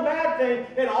there's one bad thing,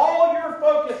 and all your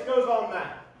focus goes on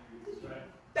that.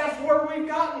 That's where we've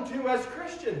gotten to as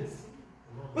Christians.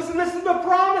 Listen, this is the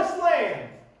promised land.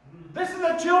 This is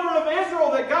the children of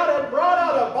Israel that God had brought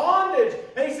out of bondage.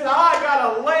 And He said, I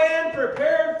got a land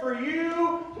prepared for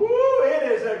you. Woo, it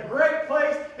is a great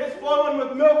place. It's flowing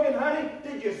with milk and honey.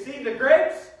 Did you see the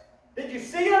grapes? Did you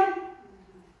see them?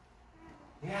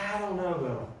 Yeah, I don't know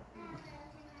though.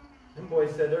 Them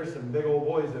boys said there's some big old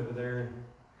boys over there.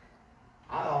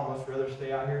 I'd almost rather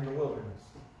stay out here in the wilderness.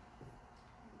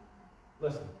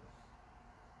 Listen,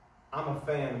 I'm a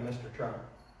fan of Mr. Trump.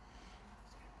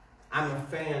 I'm a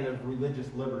fan of religious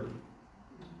liberty.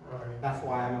 That's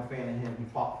why I'm a fan of him. He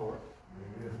fought for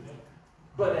it.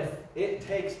 But if it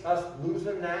takes us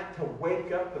losing that to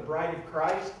wake up the bride of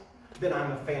Christ, then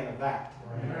I'm a fan of that.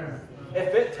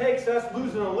 If it takes us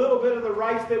losing a little bit of the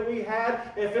rights that we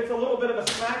had, if it's a little bit of a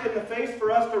smack in the face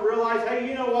for us to realize, hey,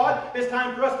 you know what? It's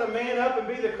time for us to man up and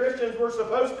be the Christians we're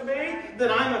supposed to be, then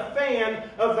I'm a fan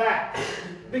of that.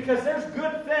 Because there's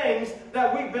good things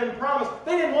that we've been promised.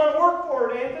 They didn't want to work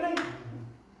for it, Anthony.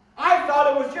 I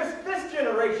thought it was just this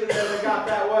generation that had got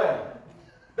that way.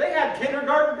 They had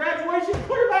kindergarten graduation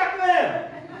clear back then.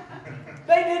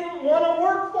 They didn't want to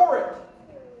work for it.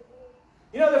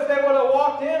 You know, if they would have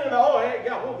walked in and, oh, hey,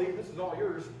 yeah, we'll leave, this is all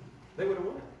yours, they would have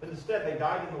won. But instead, they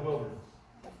died in the wilderness.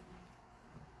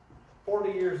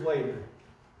 40 years later,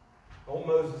 old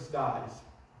Moses dies.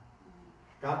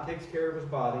 God takes care of his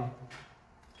body.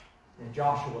 And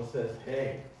Joshua says,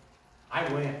 hey, I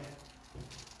went.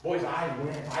 Boys, I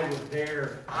went. I was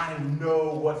there. I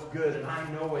know what's good, and I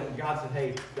know it. And God said,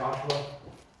 hey, Joshua,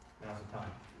 now's the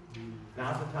time.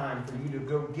 Now's the time for you to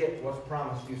go get what's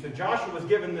promised you. So Joshua was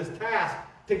given this task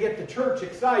to get the church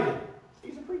excited.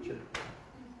 He's a preacher.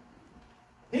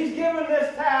 He's given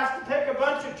this task to take a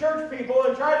bunch of church people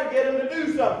and try to get them to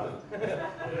do something.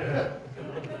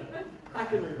 I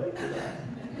can relate to that.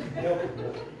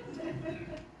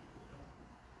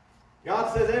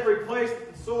 God says, every place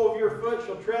that the sole of your foot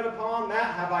shall tread upon,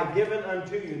 that have I given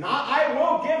unto you. Not, I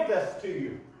will give this to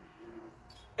you.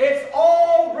 It's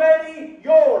already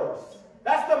yours.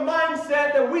 That's the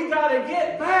mindset that we got to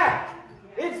get back.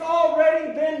 It's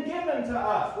already been given to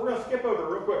us. We're going to skip over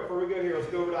real quick before we go here.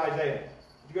 Let's go over to Isaiah.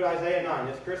 Let's go to Isaiah 9.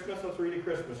 It's Christmas. Let's read a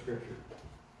Christmas scripture.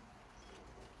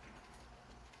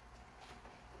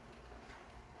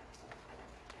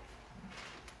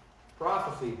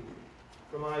 Prophecy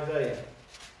from Isaiah.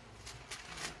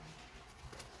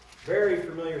 Very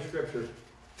familiar scripture.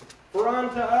 For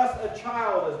unto us a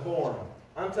child is born,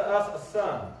 unto us a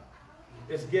son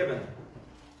is given.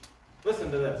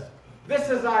 Listen to this. This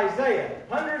is Isaiah.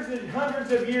 Hundreds and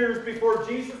hundreds of years before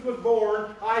Jesus was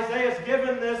born, Isaiah's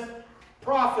given this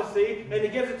prophecy, and he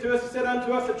gives it to us. He said,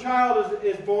 unto us a child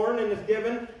is born and is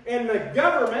given, and the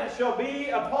government shall be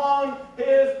upon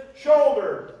his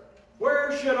shoulder.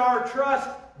 should our trust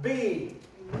be?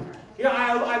 You know,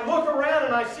 I look around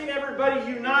and I've seen everybody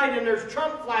unite and there's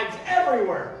Trump flags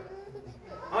everywhere.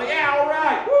 Oh yeah, all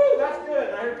right, woo, that's good.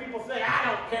 And I hear people say, I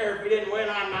don't care if we didn't win,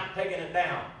 I'm not taking it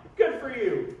down. Good for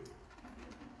you.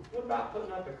 What about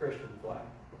putting up a Christian flag?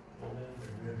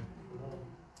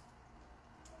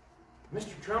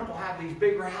 Mr. Trump will have these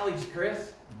big rallies,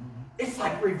 Chris. It's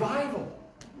like revival.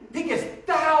 He gets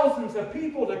thousands of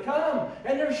people to come,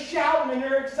 and they're shouting and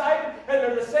they're excited, and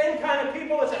they're the same kind of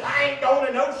people that say, I ain't going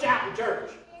to no shouting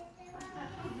church.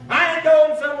 I ain't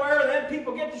going somewhere, and then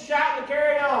people get to shout and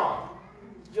carry on.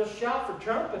 Just shout for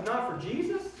Trump and not for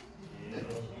Jesus?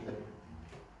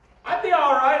 I'd be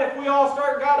all right if we all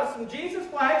got us some Jesus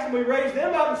flags and we raised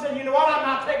them up and said, you know what, I'm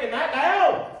not taking that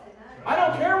down. I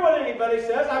don't care what anybody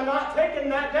says, I'm not taking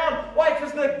that down. Why?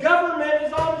 Because the government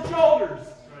is on the shoulders.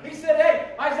 He said,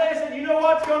 hey, Isaiah said, you know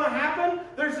what's going to happen?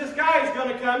 There's this guy who's going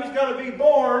to come, he's going to be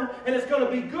born, and it's going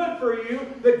to be good for you.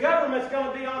 The government's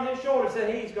going to be on his shoulders,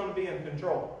 and he's going to be in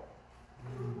control.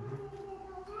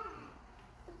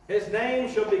 His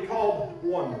name shall be called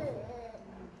Wonderful,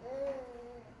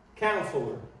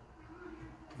 Counselor,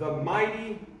 the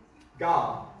Mighty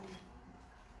God,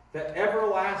 the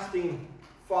Everlasting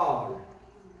Father,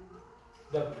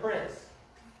 the Prince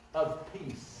of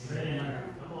Peace. Amen.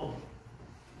 Come on.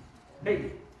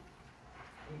 Hey,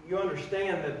 you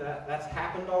understand that's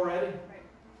happened already?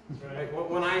 Right.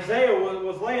 When Isaiah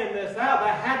was laying this out,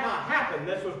 that had not happened.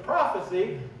 This was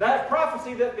prophecy. That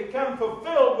prophecy that became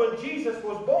fulfilled when Jesus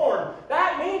was born.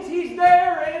 That means he's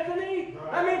there, Anthony.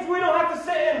 Right. That means we don't have to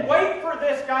sit and wait for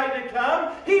this guy to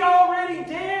come. He already did.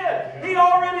 Yeah. He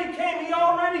already came. He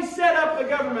already set up the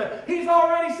government. He's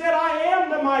already said, I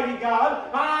am the mighty God.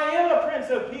 I am the Prince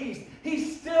of Peace.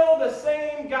 He's still the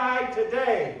same guy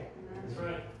today. That's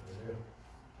right.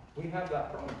 We have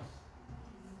that promise.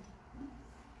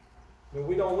 But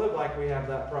we don't live like we have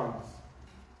that promise.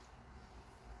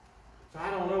 So I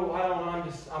don't know,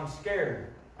 I'm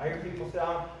scared. I hear people say,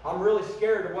 I'm really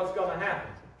scared of what's going to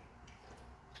happen.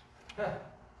 Huh.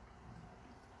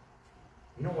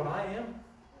 You know what I am?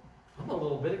 I'm a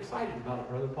little bit excited about it,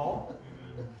 Brother Paul.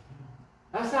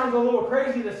 That sounds a little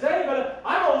crazy to say, but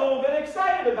I'm a little bit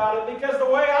excited about it because the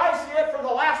way I see it, for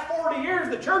the last 40 years,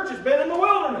 the church has been in the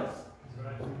wilderness.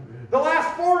 The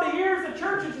last 40 years, the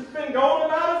church has just been going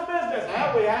about its business.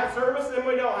 Well, we have service, then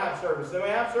we don't have service. Then we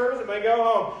have service, and we go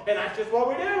home. And that's just what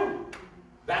we do.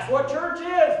 That's what church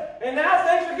is. And now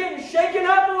things are getting shaken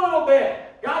up a little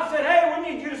bit. God said, hey, we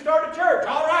need you to start a church.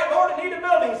 All right, Lord, I need a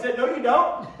building. He said, no, you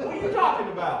don't. What are you talking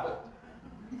about?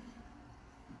 He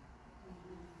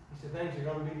said, things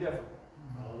are going to be different.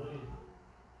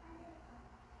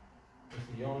 He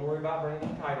said, you don't worry about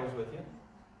bringing titles with you.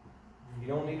 You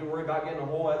don't need to worry about getting a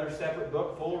whole other separate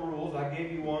book full of rules. I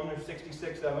gave you one. There's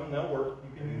 66 of them. They'll work.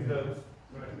 You can use those.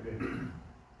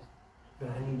 But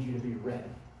I need you to be ready.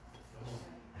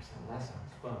 I said, well, that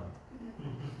sounds fun.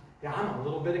 Yeah, I'm a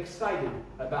little bit excited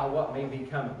about what may be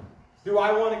coming. Do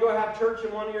I want to go have church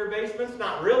in one of your basements?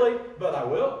 Not really, but I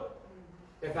will.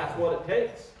 If that's what it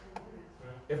takes.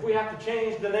 If we have to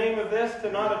change the name of this to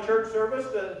not a church service,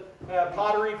 to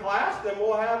pottery class, then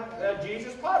we'll have a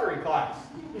Jesus pottery class.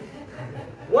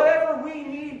 Whatever we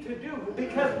need to do,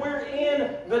 because we're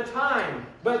in the time.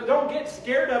 But don't get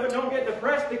scared of it. Don't get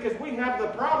depressed, because we have the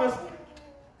promise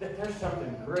that there's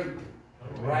something great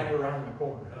right around the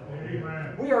corner.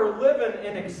 Amen. We are living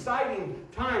in exciting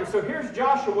times. So here's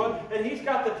Joshua, and he's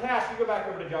got the task. You go back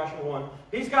over to Joshua 1.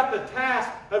 He's got the task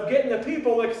of getting the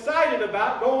people excited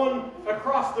about going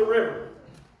across the river.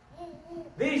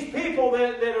 These people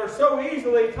that are so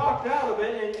easily talked out of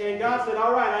it, and God said,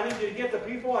 all right, I need you to get the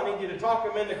people, I need you to talk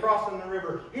them into crossing the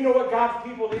river. You know what God's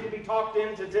people need to be talked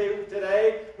into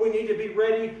today? We need to be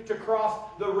ready to cross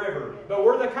the river. But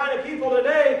we're the kind of people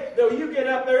today, that you get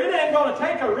up there, it ain't going to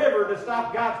take a river to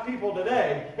stop God's people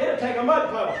today. It'll take a mud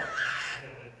puddle.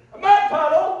 A mud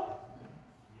puddle?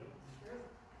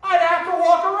 I'd have to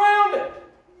walk around it.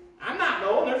 I'm not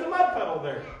going, there's a mud puddle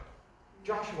there.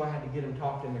 Joshua had to get him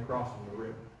talked into crossing the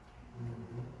river.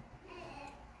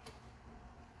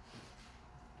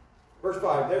 Verse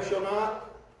 5, there shall not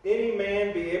any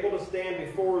man be able to stand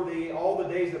before thee all the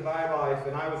days of thy life.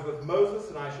 And I was with Moses,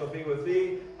 and I shall be with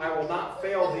thee. I will not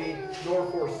fail thee, nor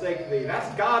forsake thee.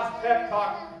 That's God's pep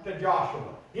talk to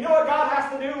Joshua. You know what God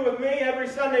has to do with me every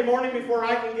Sunday morning before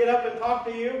I can get up and talk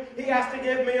to you? He has to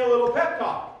give me a little pep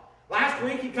talk. Last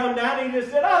week he come down and he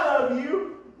just said, I love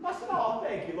you. I said, oh,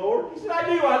 thank you, Lord. He said, I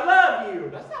do. I love you.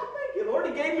 I said, oh, thank you, Lord.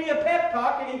 He gave me a pep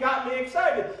talk, and he got me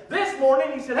excited. This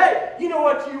morning, he said, hey, you know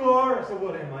what you are? I said,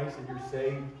 what am I? He said, you're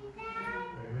saved.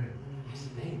 Amen. I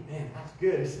said, amen. That's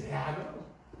good. He said, yeah, I know.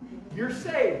 You're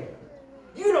saved.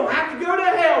 You don't have to go to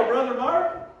hell, Brother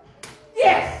Mark.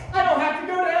 Yes, I don't have to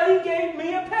go to hell. He gave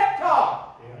me a pep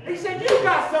talk. He said, you've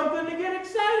got something to get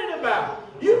excited about.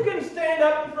 You can stand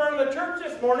up in front of the church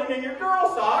this morning in your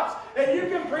girl socks, and you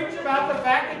can preach about the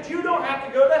fact that you don't have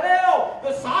to go to hell.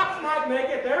 The socks might make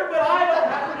it there, but I don't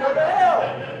have to go to hell.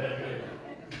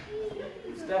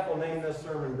 Steph will name this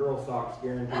sermon Girl Socks,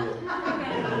 guarantee it.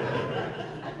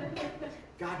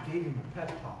 God gave him a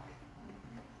pep talk.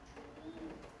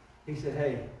 He said,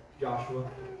 hey, Joshua,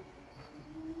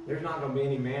 there's not going to be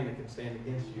any man that can stand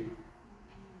against you.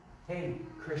 Hey,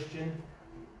 Christian.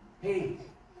 Hey,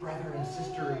 brother and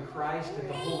sister in Christ, that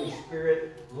the Holy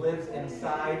Spirit lives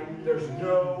inside. There's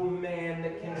no man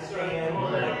that can stand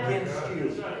against you.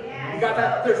 You got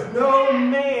that? There's no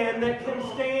man that can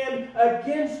stand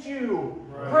against you.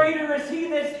 Greater is he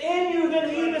that's in you than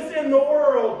he that's in the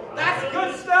world. That's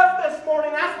good stuff this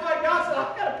morning. That's why God said,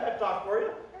 I've got a pep talk for you.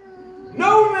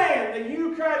 No man that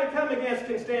you try to come against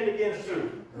can stand against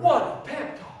you. What a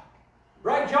pep talk.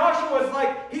 Right? Joshua's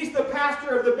like, he's the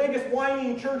pastor of the biggest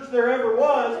whining church there ever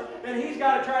was, and he's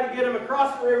got to try to get him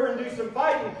across the river and do some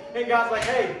fighting. And God's like,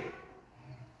 hey,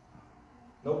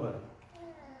 nobody.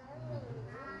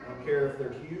 I don't care if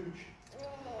they're huge.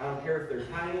 I don't care if they're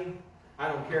tiny. I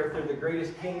don't care if they're the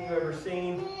greatest king you've ever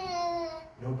seen.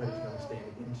 Nobody's going to stand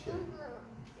against you.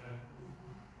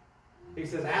 He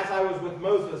says, as I was with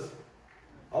Moses,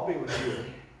 I'll be with you.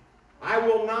 I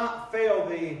will not fail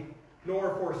thee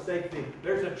nor forsake thee.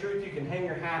 There's a truth you can hang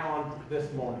your hat on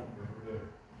this morning.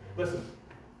 Listen,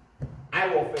 I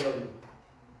will fail you.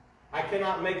 I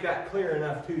cannot make that clear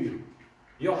enough to you.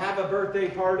 You'll have a birthday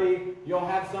party. You'll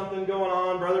have something going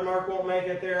on. Brother Mark won't make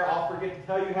it there. I'll forget to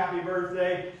tell you happy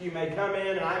birthday. You may come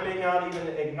in and I may not even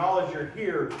acknowledge you're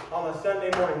here on a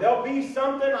Sunday morning. There'll be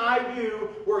something I do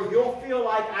where you'll feel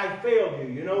like I failed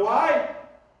you. You know why?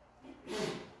 I'm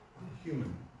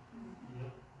human.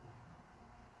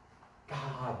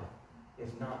 God is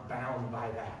not bound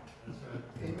by that.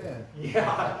 Amen.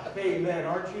 Yeah, amen.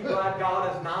 Aren't you glad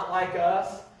God is not like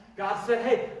us? God said,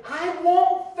 hey, I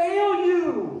won't fail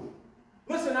you.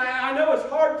 Listen, I know it's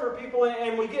hard for people,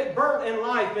 and we get burnt in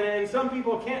life, and some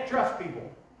people can't trust people.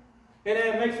 And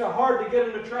it makes it hard to get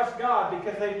them to trust God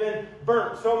because they've been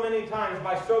burnt so many times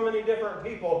by so many different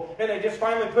people, and they just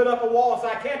finally put up a wall and say,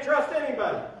 I can't trust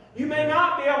anybody. You may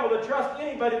not be able to trust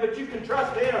anybody, but you can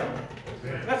trust Him.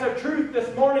 That's a truth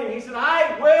this morning. He said,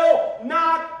 I will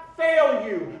not fail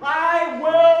you. I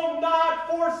will not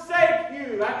forsake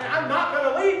you. I'm not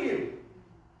going to leave you.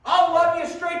 I'll love you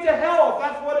straight to hell if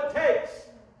that's what it takes.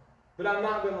 But I'm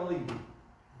not going to leave you.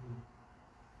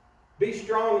 Be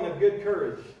strong and of good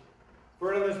courage.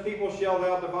 For unto this people shall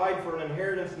thou divide for an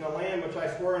inheritance in the land which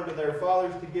I swore unto their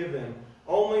fathers to give them.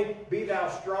 Only be thou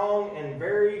strong and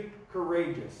very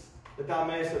courageous, that thou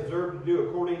mayest observe to do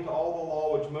according to all the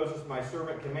law which Moses my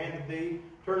servant commanded thee.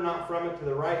 Turn not from it to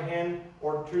the right hand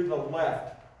or to the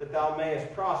left, that thou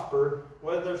mayest prosper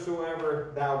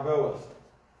whithersoever thou goest.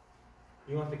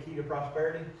 You want the key to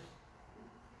prosperity?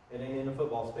 It ain't in a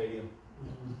football stadium.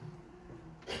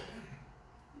 Catch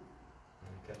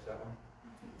that one?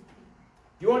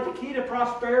 You want the key to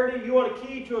prosperity? You want a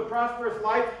key to a prosperous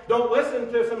life? Don't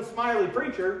listen to some smiley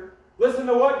preacher. Listen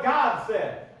to what God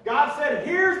said. God said,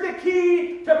 here's the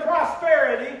key to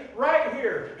prosperity right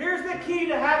here. Here's the key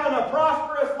to having a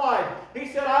prosperous life. He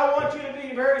said, I want you to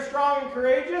be very strong and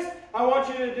courageous. I want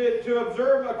you to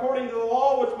observe according to the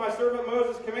law which my servant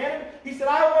Moses commanded. He said,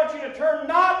 I want you to turn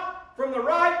not from the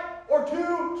right or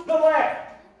to the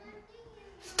left.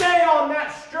 Stay on that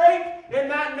straight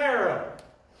and that narrow.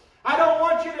 I don't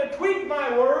want you to tweak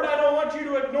my word. I don't want you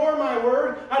to ignore my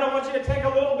word. I don't want you to take a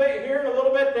little bit here and a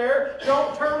little bit there.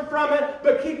 Don't turn from it,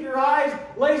 but keep your eyes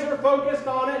laser focused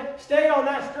on it. Stay on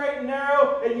that straight and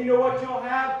narrow, and you know what you'll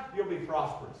have? You'll be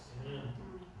prosperous.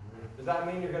 Does that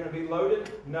mean you're going to be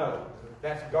loaded? No.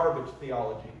 That's garbage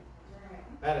theology.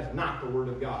 That is not the Word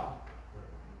of God.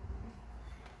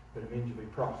 But it means you'll be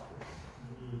prosperous.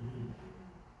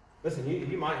 Listen,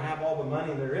 you might have all the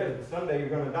money there is, but someday you're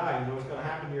going to die. You know what's going to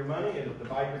happen to your money? It'll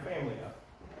divide your family up.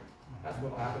 That's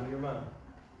what will happen to your money.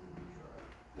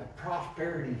 The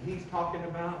prosperity he's talking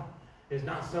about is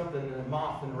not something that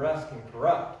moth and rust can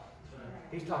corrupt.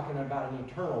 He's talking about an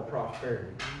eternal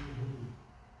prosperity.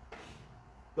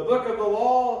 The book of the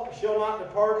law shall not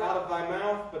depart out of thy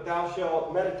mouth, but thou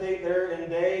shalt meditate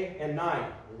therein day and night.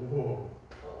 Whoa.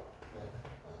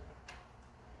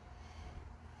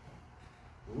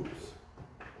 Oops.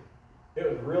 It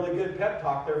was a really good pep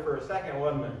talk there for a second,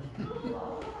 wasn't it?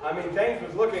 I mean, things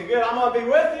was looking good. I'm going to be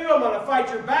with you. I'm going to fight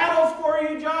your battles for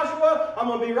you, Joshua. I'm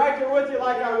going to be right there with you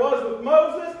like I was with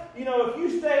Moses. if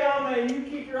you stay on and you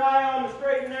keep your eye on the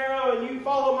straight and narrow and you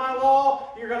follow my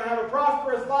law, you're going to have a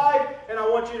prosperous life, and I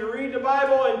want you to read the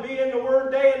Bible and be in the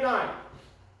Word day and night.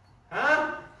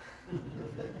 Huh?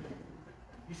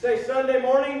 You say Sunday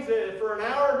mornings for an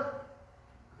hour?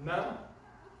 No.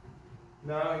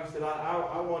 No, he said,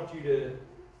 I want you to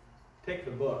take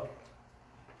the book.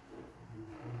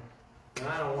 And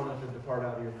I don't want it to depart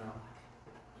out of your mouth.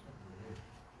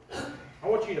 I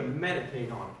want you to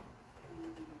meditate on it.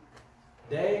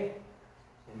 Day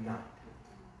and night.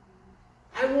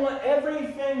 I want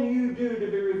everything you do to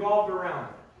be revolved around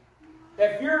it.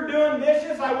 If you're doing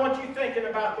dishes, I want you thinking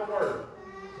about the Word.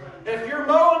 If you're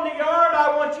mowing the yard,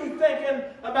 I want you thinking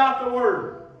about the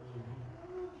Word.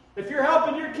 If you're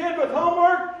helping your kid with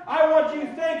homework, I want you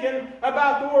thinking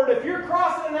about the Word. If you're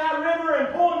crossing that river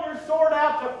and pulling your sword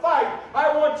out to fight,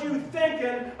 I want you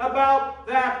thinking about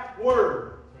that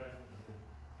Word.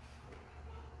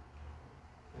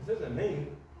 This isn't me.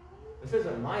 This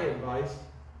isn't my advice.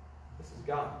 This is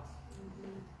God's.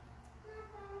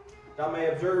 Thou may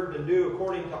observe and do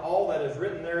according to all that is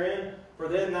written therein, for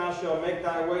then thou shalt make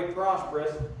thy way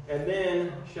prosperous, and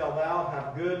then shalt thou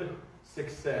have good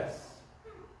success.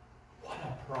 What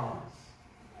a promise.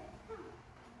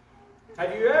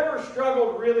 Have you ever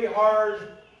struggled really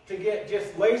hard to get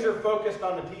just laser focused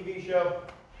on the TV show?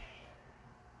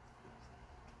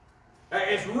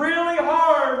 It's really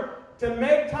hard to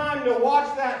make time to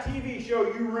watch that TV show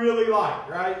you really like,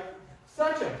 right?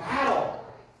 Such a battle.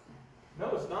 No,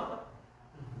 it's not.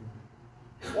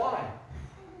 Why?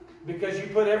 Because you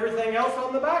put everything else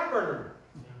on the back burner.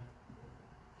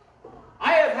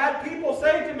 I have had people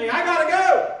say to me, I gotta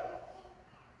go.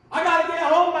 I got to get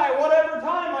home by whatever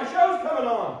time my show's coming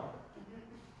on.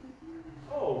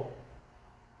 Oh,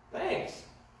 thanks.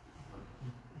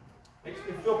 Makes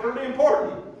me feel pretty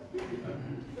important. You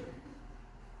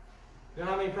don't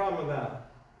have any problem with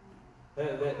that.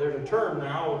 There's a term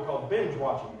now called binge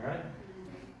watching, right?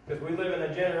 Because we live in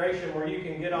a generation where you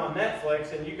can get on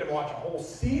Netflix and you can watch a whole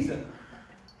season.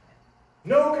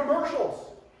 No commercials.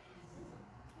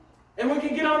 And we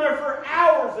can get on there for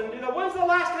hours and do that. When's the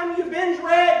last time you binge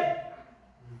read?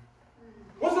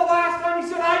 When's the last time you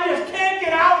said, I just can't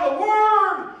get out of the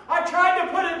Word? I tried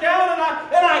to put it down and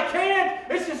I can't.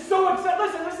 It's just so exciting.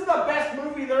 Listen, this is the best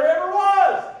movie there ever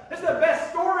was. This is the best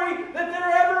story that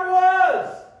there ever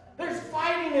was. There's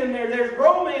fighting in there. There's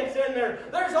romance in there.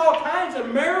 There's all kinds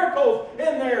of miracles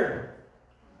in there.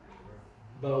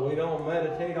 But we don't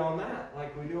meditate on that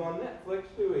like we do on Netflix,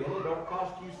 do we? And it don't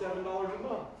cost you $7 a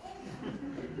month.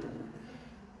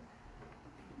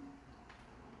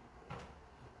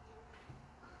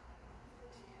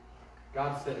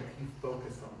 God said if you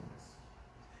focus on this,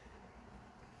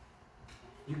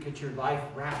 you get your life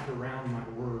wrapped around my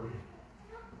Word.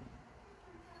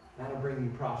 That'll bring you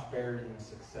prosperity and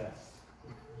success.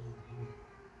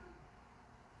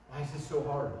 Why is this so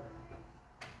hard?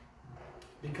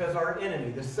 Because our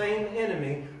enemy, the same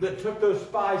enemy that took those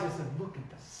spies and said, look at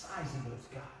the size of those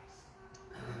guys.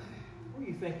 Where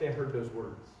do you think they heard those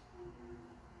words?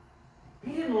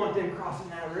 He didn't want them crossing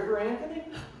that river, Anthony.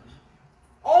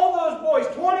 All those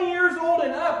boys, 20 years old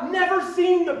and up, never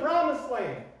seen the promised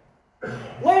land.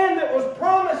 Land that was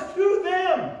promised to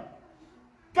them.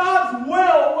 God's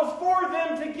will was for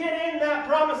them to get in that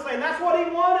promised land. That's what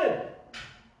He wanted.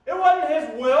 It wasn't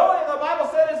His will. The Bible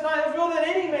said it's not His will that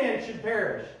any man should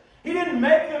perish. He didn't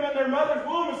make them in their mother's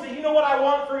womb and say, you know what I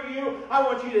want for you? I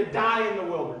want you to die in the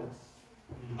wilderness.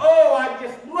 Oh, I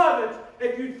just love it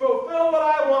if you fulfill what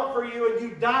I want for you and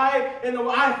you die in the...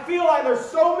 I feel like there's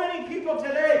so many people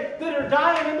today that are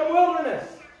dying in the wilderness.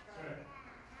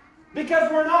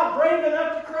 Because we're not brave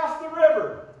enough to cross the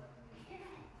river.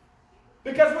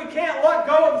 Because we can't let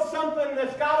go of something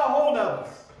that's got a hold of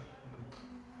us.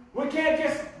 We can't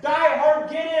just die hard,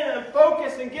 get in and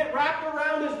focus and get wrapped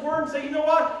around His Word and say, you know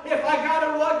what? If I got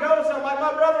to let go of something, like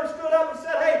my brother stood up and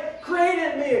said, hey, create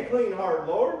in me a clean heart,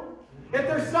 Lord. If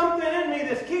there's something in me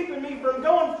that's keeping me from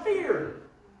going, fear.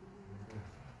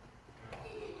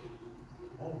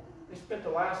 Oh, they spent the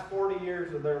last 40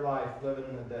 years of their life living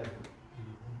in the desert.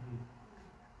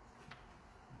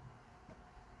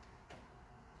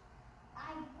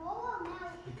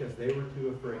 Because they were too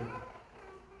afraid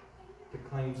to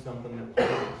claim something that was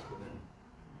promised to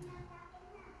them.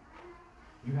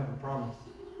 You have a promise.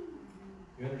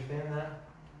 You understand that?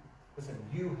 Listen,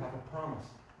 you have a promise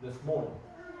this morning.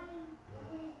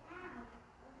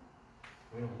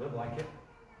 We don't live like it.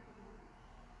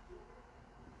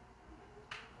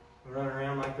 We run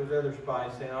around like those other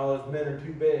spies saying, oh, those men are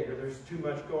too big, or there's too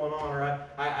much going on, or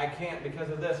I can't because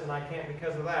of this and I can't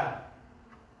because of that.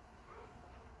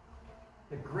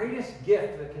 The greatest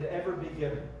gift that could ever be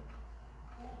given.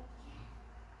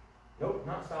 Nope,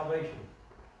 not salvation.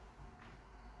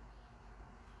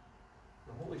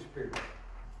 The Holy Spirit.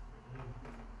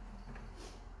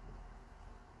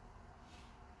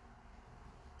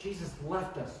 Jesus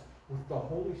left us with the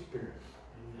Holy Spirit.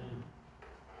 Amen.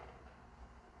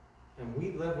 And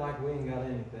we live like we ain't got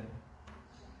anything.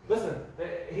 Listen,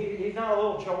 he's not a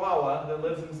little chihuahua that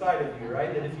lives inside of you,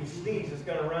 right? That if you sneeze, it's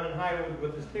going to run and hide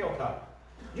with his tail tucked.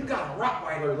 You got a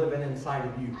Rottweiler living inside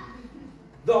of you.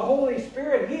 The Holy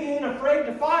Spirit, He ain't afraid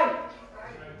to fight.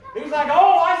 He's like,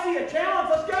 oh, I see a challenge.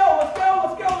 Let's go, let's go,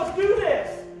 let's go, let's do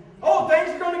this. Oh, things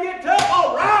are going to get tough.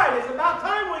 All right, it's about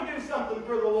time we do something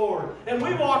for the Lord. And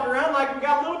we walk around like we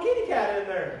got a little kitty cat in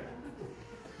there.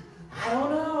 I don't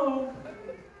know.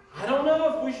 I don't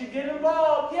know if we should get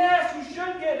involved. Yes, you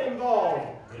should get involved.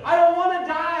 I don't want to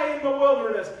die in the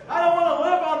wilderness. I don't want to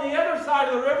live on the other side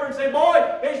of the river and say,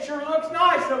 boy, it sure looks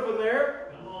nice over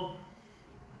there.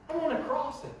 I want to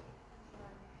cross it.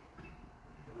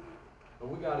 But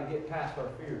we got to get past our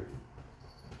fear.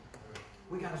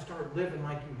 We got to start living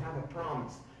like you have a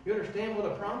promise. You understand what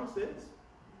a promise is?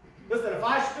 Listen, if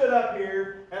I stood up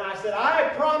here and I said, I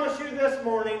promise you this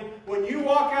morning, when you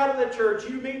walk out of the church,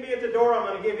 you meet me at the door, I'm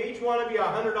going to give each one of you a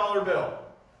 $100 bill.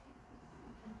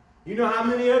 You know how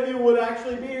many of you would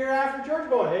actually be here after church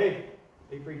going, hey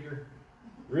preacher,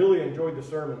 really enjoyed the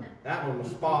sermon. That one was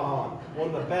spot on. One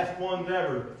of the best ones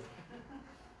ever.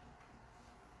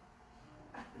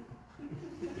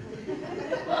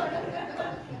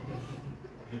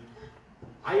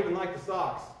 I even like the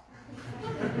socks.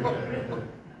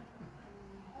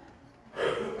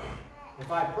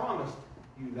 If I promised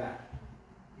you that,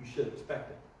 you should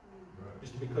expect it.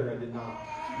 Just to be clear, I did not.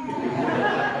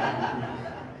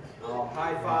 I'll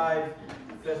high five,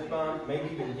 fist bump,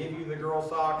 maybe even give you the girl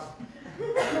socks.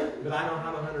 But I don't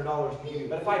have $100 to give you.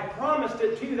 But if I promised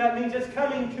it to you, that means it's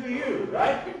coming to you,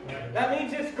 right? That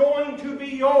means it's going to be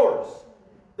yours.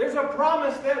 There's a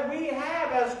promise that we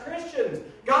have as Christians.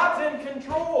 God's in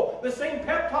control. The same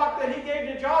pep talk that He gave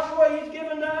to Joshua, He's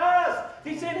given to us.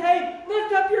 He said, hey,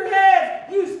 lift up your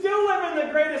heads. You still live in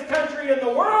the greatest country in the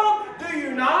world, do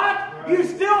you not? Right. You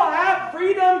still have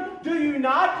freedom, do you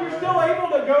not? You're still able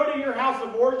to go to your house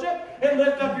of worship and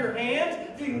lift up your hands.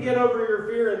 If you can get over your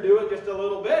fear and do it just a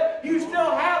little bit, you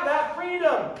still have that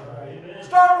freedom. Right.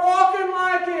 Start walking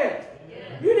like it.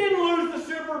 You didn't lose the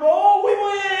Super Bowl. We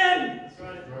win.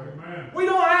 We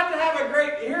don't have to have a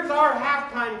great, here's our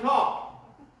halftime talk.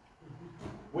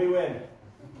 We win.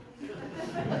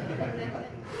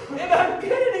 It doesn't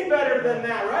get any better than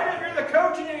that, right? If you're the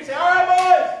coach and you say, all right,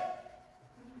 boys,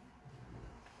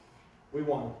 we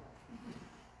won.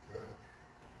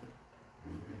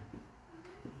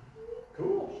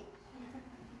 Cool.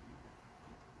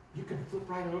 You can flip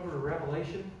right over to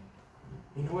Revelation.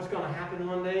 You know what's going to happen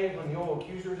one day when the old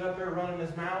accuser's up there running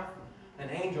his mouth? An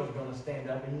angel's going to stand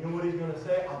up, and you know what he's going to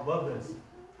say? I love this.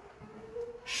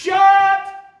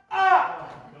 Shut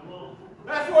up!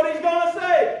 That's what he's going to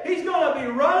say. He's going to be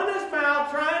running his mouth,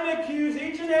 trying to accuse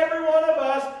each and every one of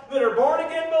us that are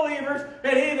born-again believers,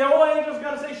 and the old angel's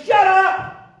going to say, shut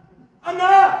up!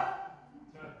 Enough!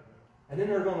 And then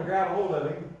they're going to grab a hold of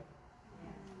him.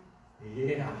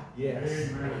 Yeah,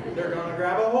 yes. They're going to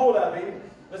grab a hold of him.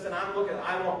 Listen,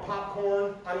 I want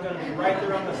popcorn. I'm going to be right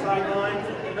there on the sidelines.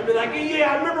 And be like,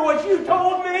 yeah, remember what you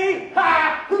told me?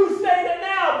 Ha! Who's saying it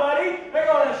now, buddy? They're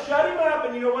going to shut him up,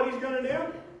 and you know what he's going to do?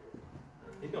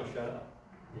 He's going to shut up.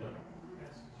 Yeah.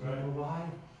 You know why?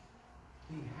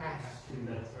 He has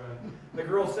to. That's right. The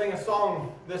girls sang a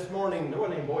song this morning. There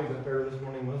wasn't any boys up there this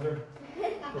morning, was there?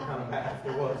 They're kind of bad if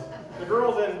there was. The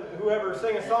girls and whoever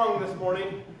sang a song this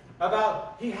morning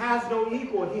about he has no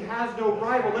equal, he has no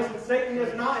rival. Listen, Satan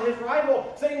is not his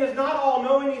rival. Satan is not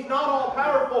all-knowing, he's not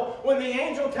all-powerful. When the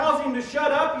angel tells him to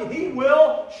shut up, he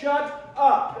will shut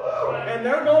up. And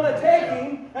they're going to take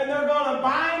him, and they're going to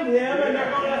bind him, and they're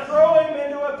going to throw him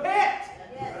into a pit.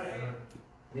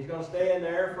 And he's going to stay in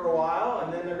there for a while,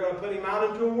 and then they're going to put him out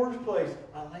into a worse place,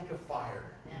 a lake of fire.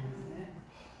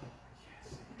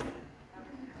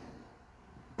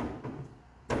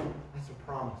 That's a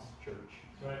promise, church.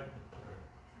 Right.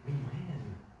 We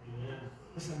win. Amen.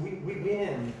 Listen, we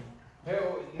win.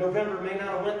 November may not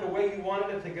have went the way you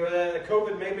wanted it to go. The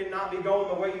COVID may not be going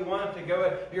the way you want it to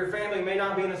go. Your family may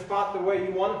not be in a spot the way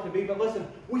you want it to be. But listen,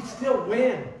 we still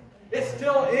win. It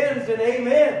still ends in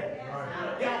amen.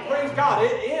 Yeah, praise God.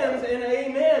 It ends in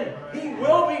amen. He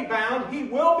will be bound. He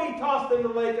will be tossed in the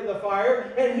lake of the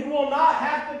fire. And He will not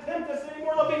have to tempt us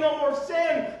anymore. There'll be no more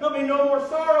sin. There'll be no more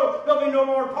sorrow. There'll be no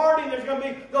more partying. There's going to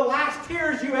be the last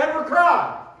tears you ever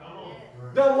cried.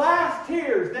 The last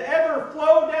tears that ever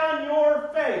flow down your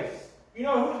face. You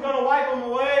know who's going to wipe them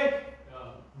away?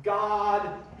 God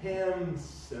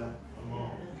Himself.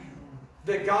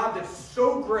 The God that's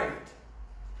so great,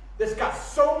 that's got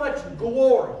so much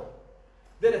glory,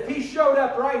 that if He showed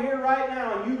up right here, right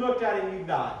now, and you looked at Him, you'd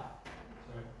die.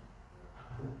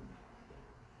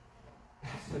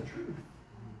 That's the truth.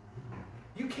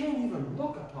 You can't even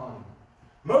look upon Him.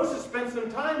 Moses spent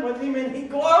some time with Him and he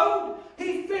glowed.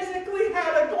 He physically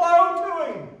had a glow to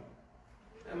him.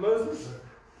 And Moses,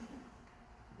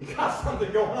 you got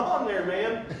something going on there,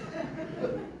 man.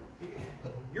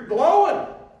 You're glowing.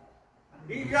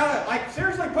 You gotta, like,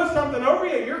 seriously put something over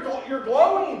you. You're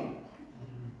glowing.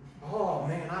 Oh,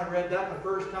 man, I read that the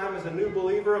first time as a new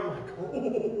believer. I'm like,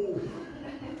 oh.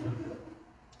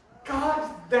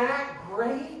 God's that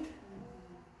great?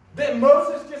 That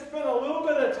Moses just spent a little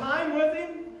bit of time with Him?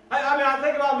 I mean, I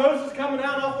think about Moses coming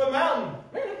down off the mountain.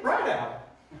 Man, it's bright out.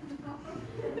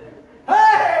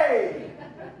 Hey!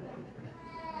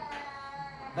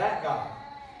 That God.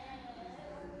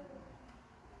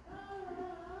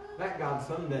 That God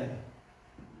someday.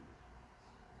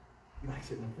 You like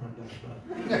sitting in front, don't you, bud?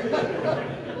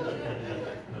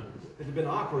 It'd have been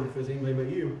awkward if it was anybody but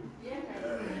you.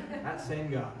 That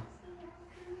same God.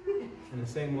 In the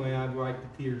same way I've wiped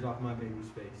the tears off my baby's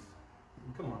face.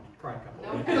 Come on, cry a couple.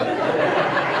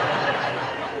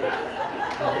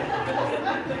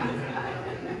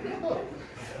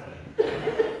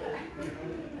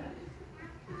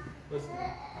 Listen.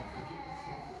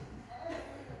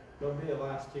 There'll be a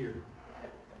last tear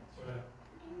that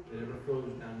ever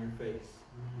flows down your face.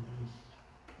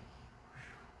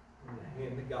 In the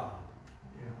hand of God.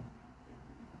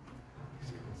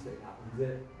 He's going to say, that was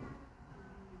it.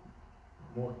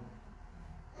 More.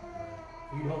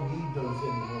 You don't need those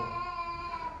anymore.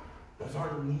 Those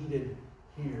aren't needed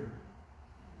here.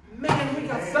 Man, we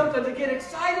got something to get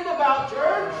excited about,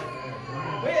 church.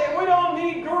 We don't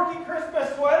need dorky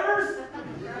Christmas sweaters.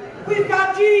 We've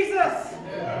got Jesus.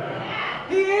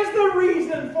 He is the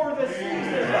reason for this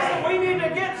season. Listen, we need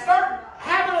to start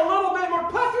having a little bit more.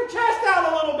 Puff your chest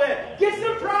out a little bit. Get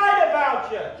some pride about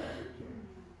you.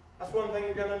 That's one thing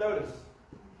you're going to notice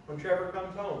when Trevor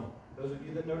comes home. Those of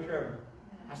you that know Trevor,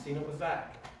 I've seen it with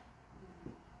Zach.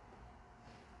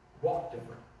 Walked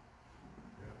different.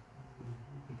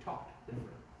 He talked different.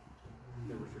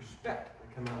 There was respect that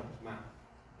came out of his mouth.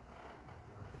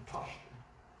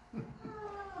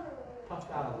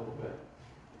 Puffed out a little bit.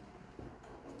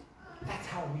 That's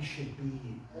how we should be.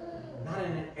 Not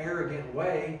in an arrogant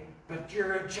way, but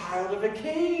you're a child of a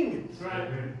king. That's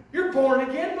right. You're born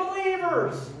again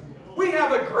believers. We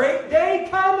have a great day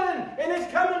coming, and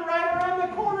it's coming right around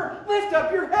the corner. Lift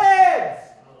up your heads.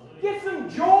 Get some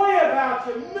joy about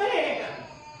you. Man,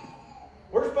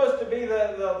 we're supposed to be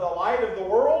the light of the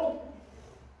world.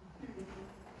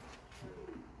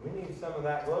 We need some of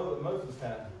that glow that Moses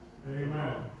had.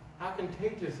 Amen. How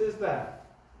contagious is that?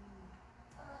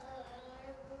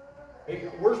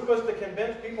 We're supposed to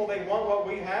convince people they want what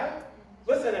we have?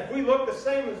 Listen, if we look the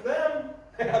same as them,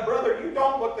 brother, you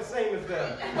don't look the same as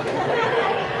them.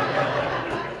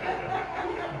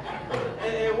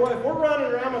 And if we're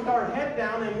running around with our head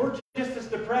down and we're just as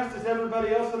depressed as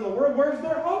everybody else in the world, where's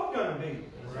their hope going to be?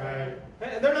 Right.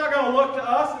 They're not going to look to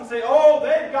us and say, oh,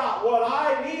 they've got what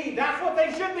I need. That's what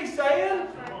they should be saying.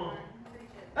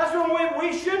 That's when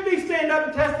we should be standing up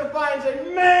and testifying and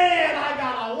saying, man, I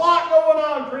got a lot going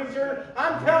on, preacher.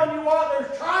 I'm telling you what,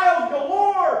 there's trials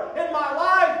galore in my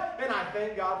life, and I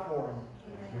thank God for them.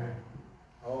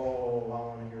 Oh, I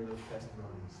want to hear those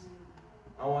testimonies.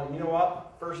 You know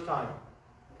what? First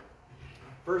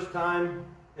time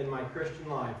in my Christian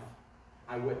life,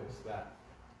 I witnessed that.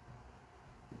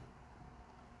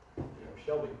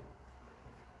 Shelby,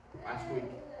 last week.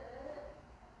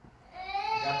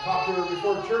 I talked to her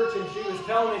before church, and she was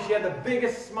telling me she had the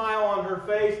biggest smile on her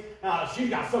face. She's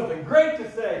got something great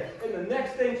to say. And the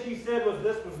next thing she said was,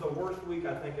 this was the worst week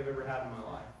I think I've ever had in my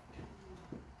life.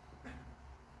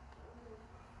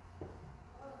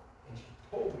 And she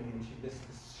told me, and she had this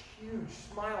huge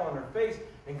smile on her face,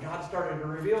 and God started to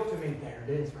reveal to me, there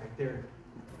it is right there.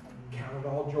 Count it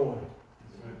all joy.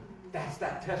 That's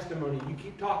that testimony you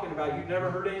keep talking about. You've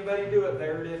never heard anybody do it.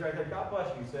 There it is right there. God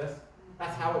bless you, sis.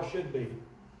 That's how it should be.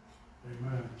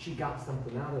 Amen. She got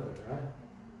something out of it, right?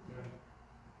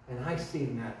 Yeah. And I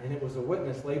seen that, and it was a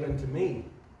witness laid unto me.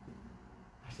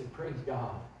 I said, praise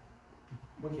God.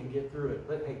 We can get through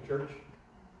it. Hey, church,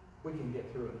 we can get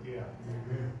through it. Yeah.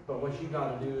 Mm-hmm. But what you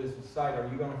got to do is decide, are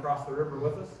you going to cross the river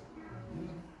with us?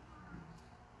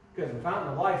 Because the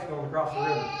fountain of life's going across the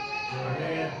river.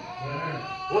 Amen.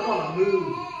 We're going to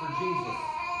move for Jesus.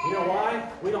 You know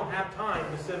why? We don't have time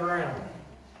to sit around.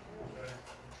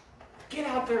 Get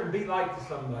out there and be light to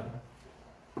somebody.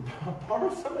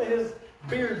 Borrow some of his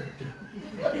beard.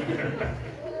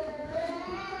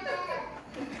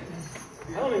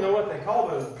 I don't even know what they call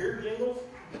those. Beard jingles?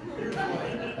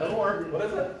 That'll work. What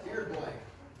is it? Beard bling.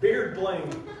 Beard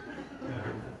bling.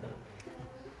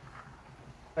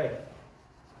 Hey,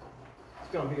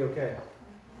 it's going to be okay.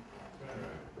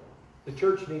 The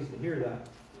church needs to hear that.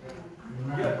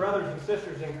 You have brothers and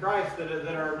sisters in Christ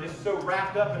that are just so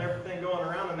wrapped up in everything going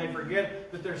around and they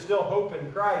forget that there's still hope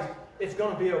in Christ. It's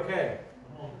going to be okay.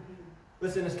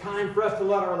 Listen, it's time for us to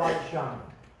let our light shine.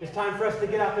 It's time for us to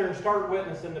get out there and start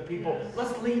witnessing to people.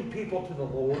 Let's lead people to the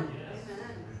Lord.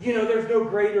 You know, there's no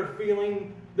greater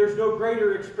feeling, there's no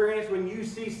greater experience when you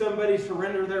see somebody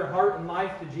surrender their heart and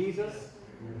life to Jesus.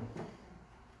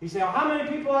 You say, how many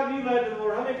people have you led to the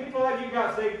Lord? How many people have you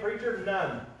got saved, preacher?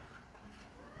 None.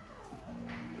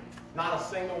 Not a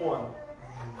single one.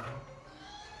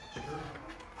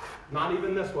 Not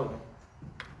even this one.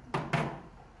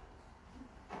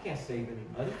 I can't save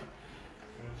anybody.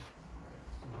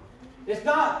 It's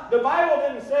not, the Bible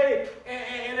didn't say,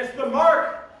 and it's the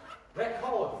mark that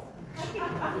calleth.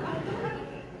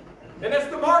 And it's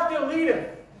the mark that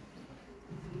leadeth.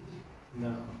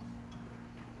 No.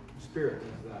 The Spirit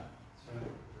does that.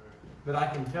 But I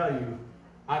can tell you,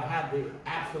 I've had the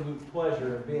absolute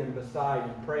pleasure of being beside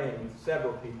and praying with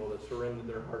several people that surrendered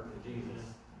their heart to Jesus.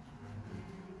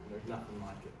 There's nothing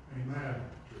like it. Amen.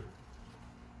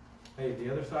 Hey,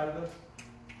 the other side of this,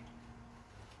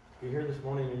 if you're here this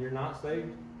morning and you're not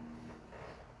saved,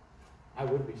 I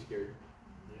would be scared.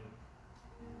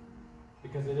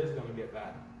 Because it is going to get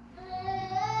bad.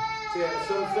 See,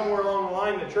 somewhere along the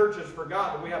line, the church has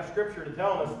forgot that we have Scripture to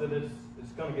tell us that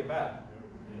it's going to get bad.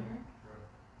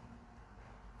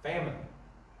 Famine.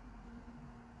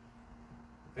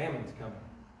 Famine's coming.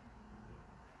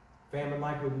 Famine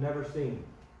like we've never seen.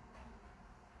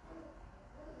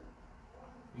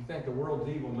 You think the world's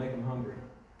evil make them hungry.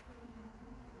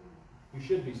 You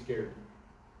should be scared.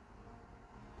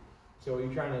 So are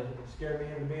you trying to scare me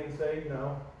into being saved?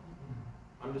 No.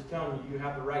 I'm just telling you, you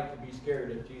have the right to be scared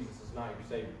if Jesus is not your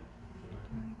Savior.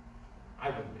 I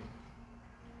would be.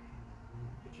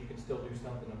 But you can still do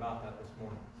something about that this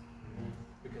morning.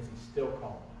 Because He's still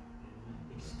calling.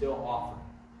 He's still offering.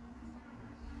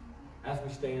 As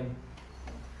we stand,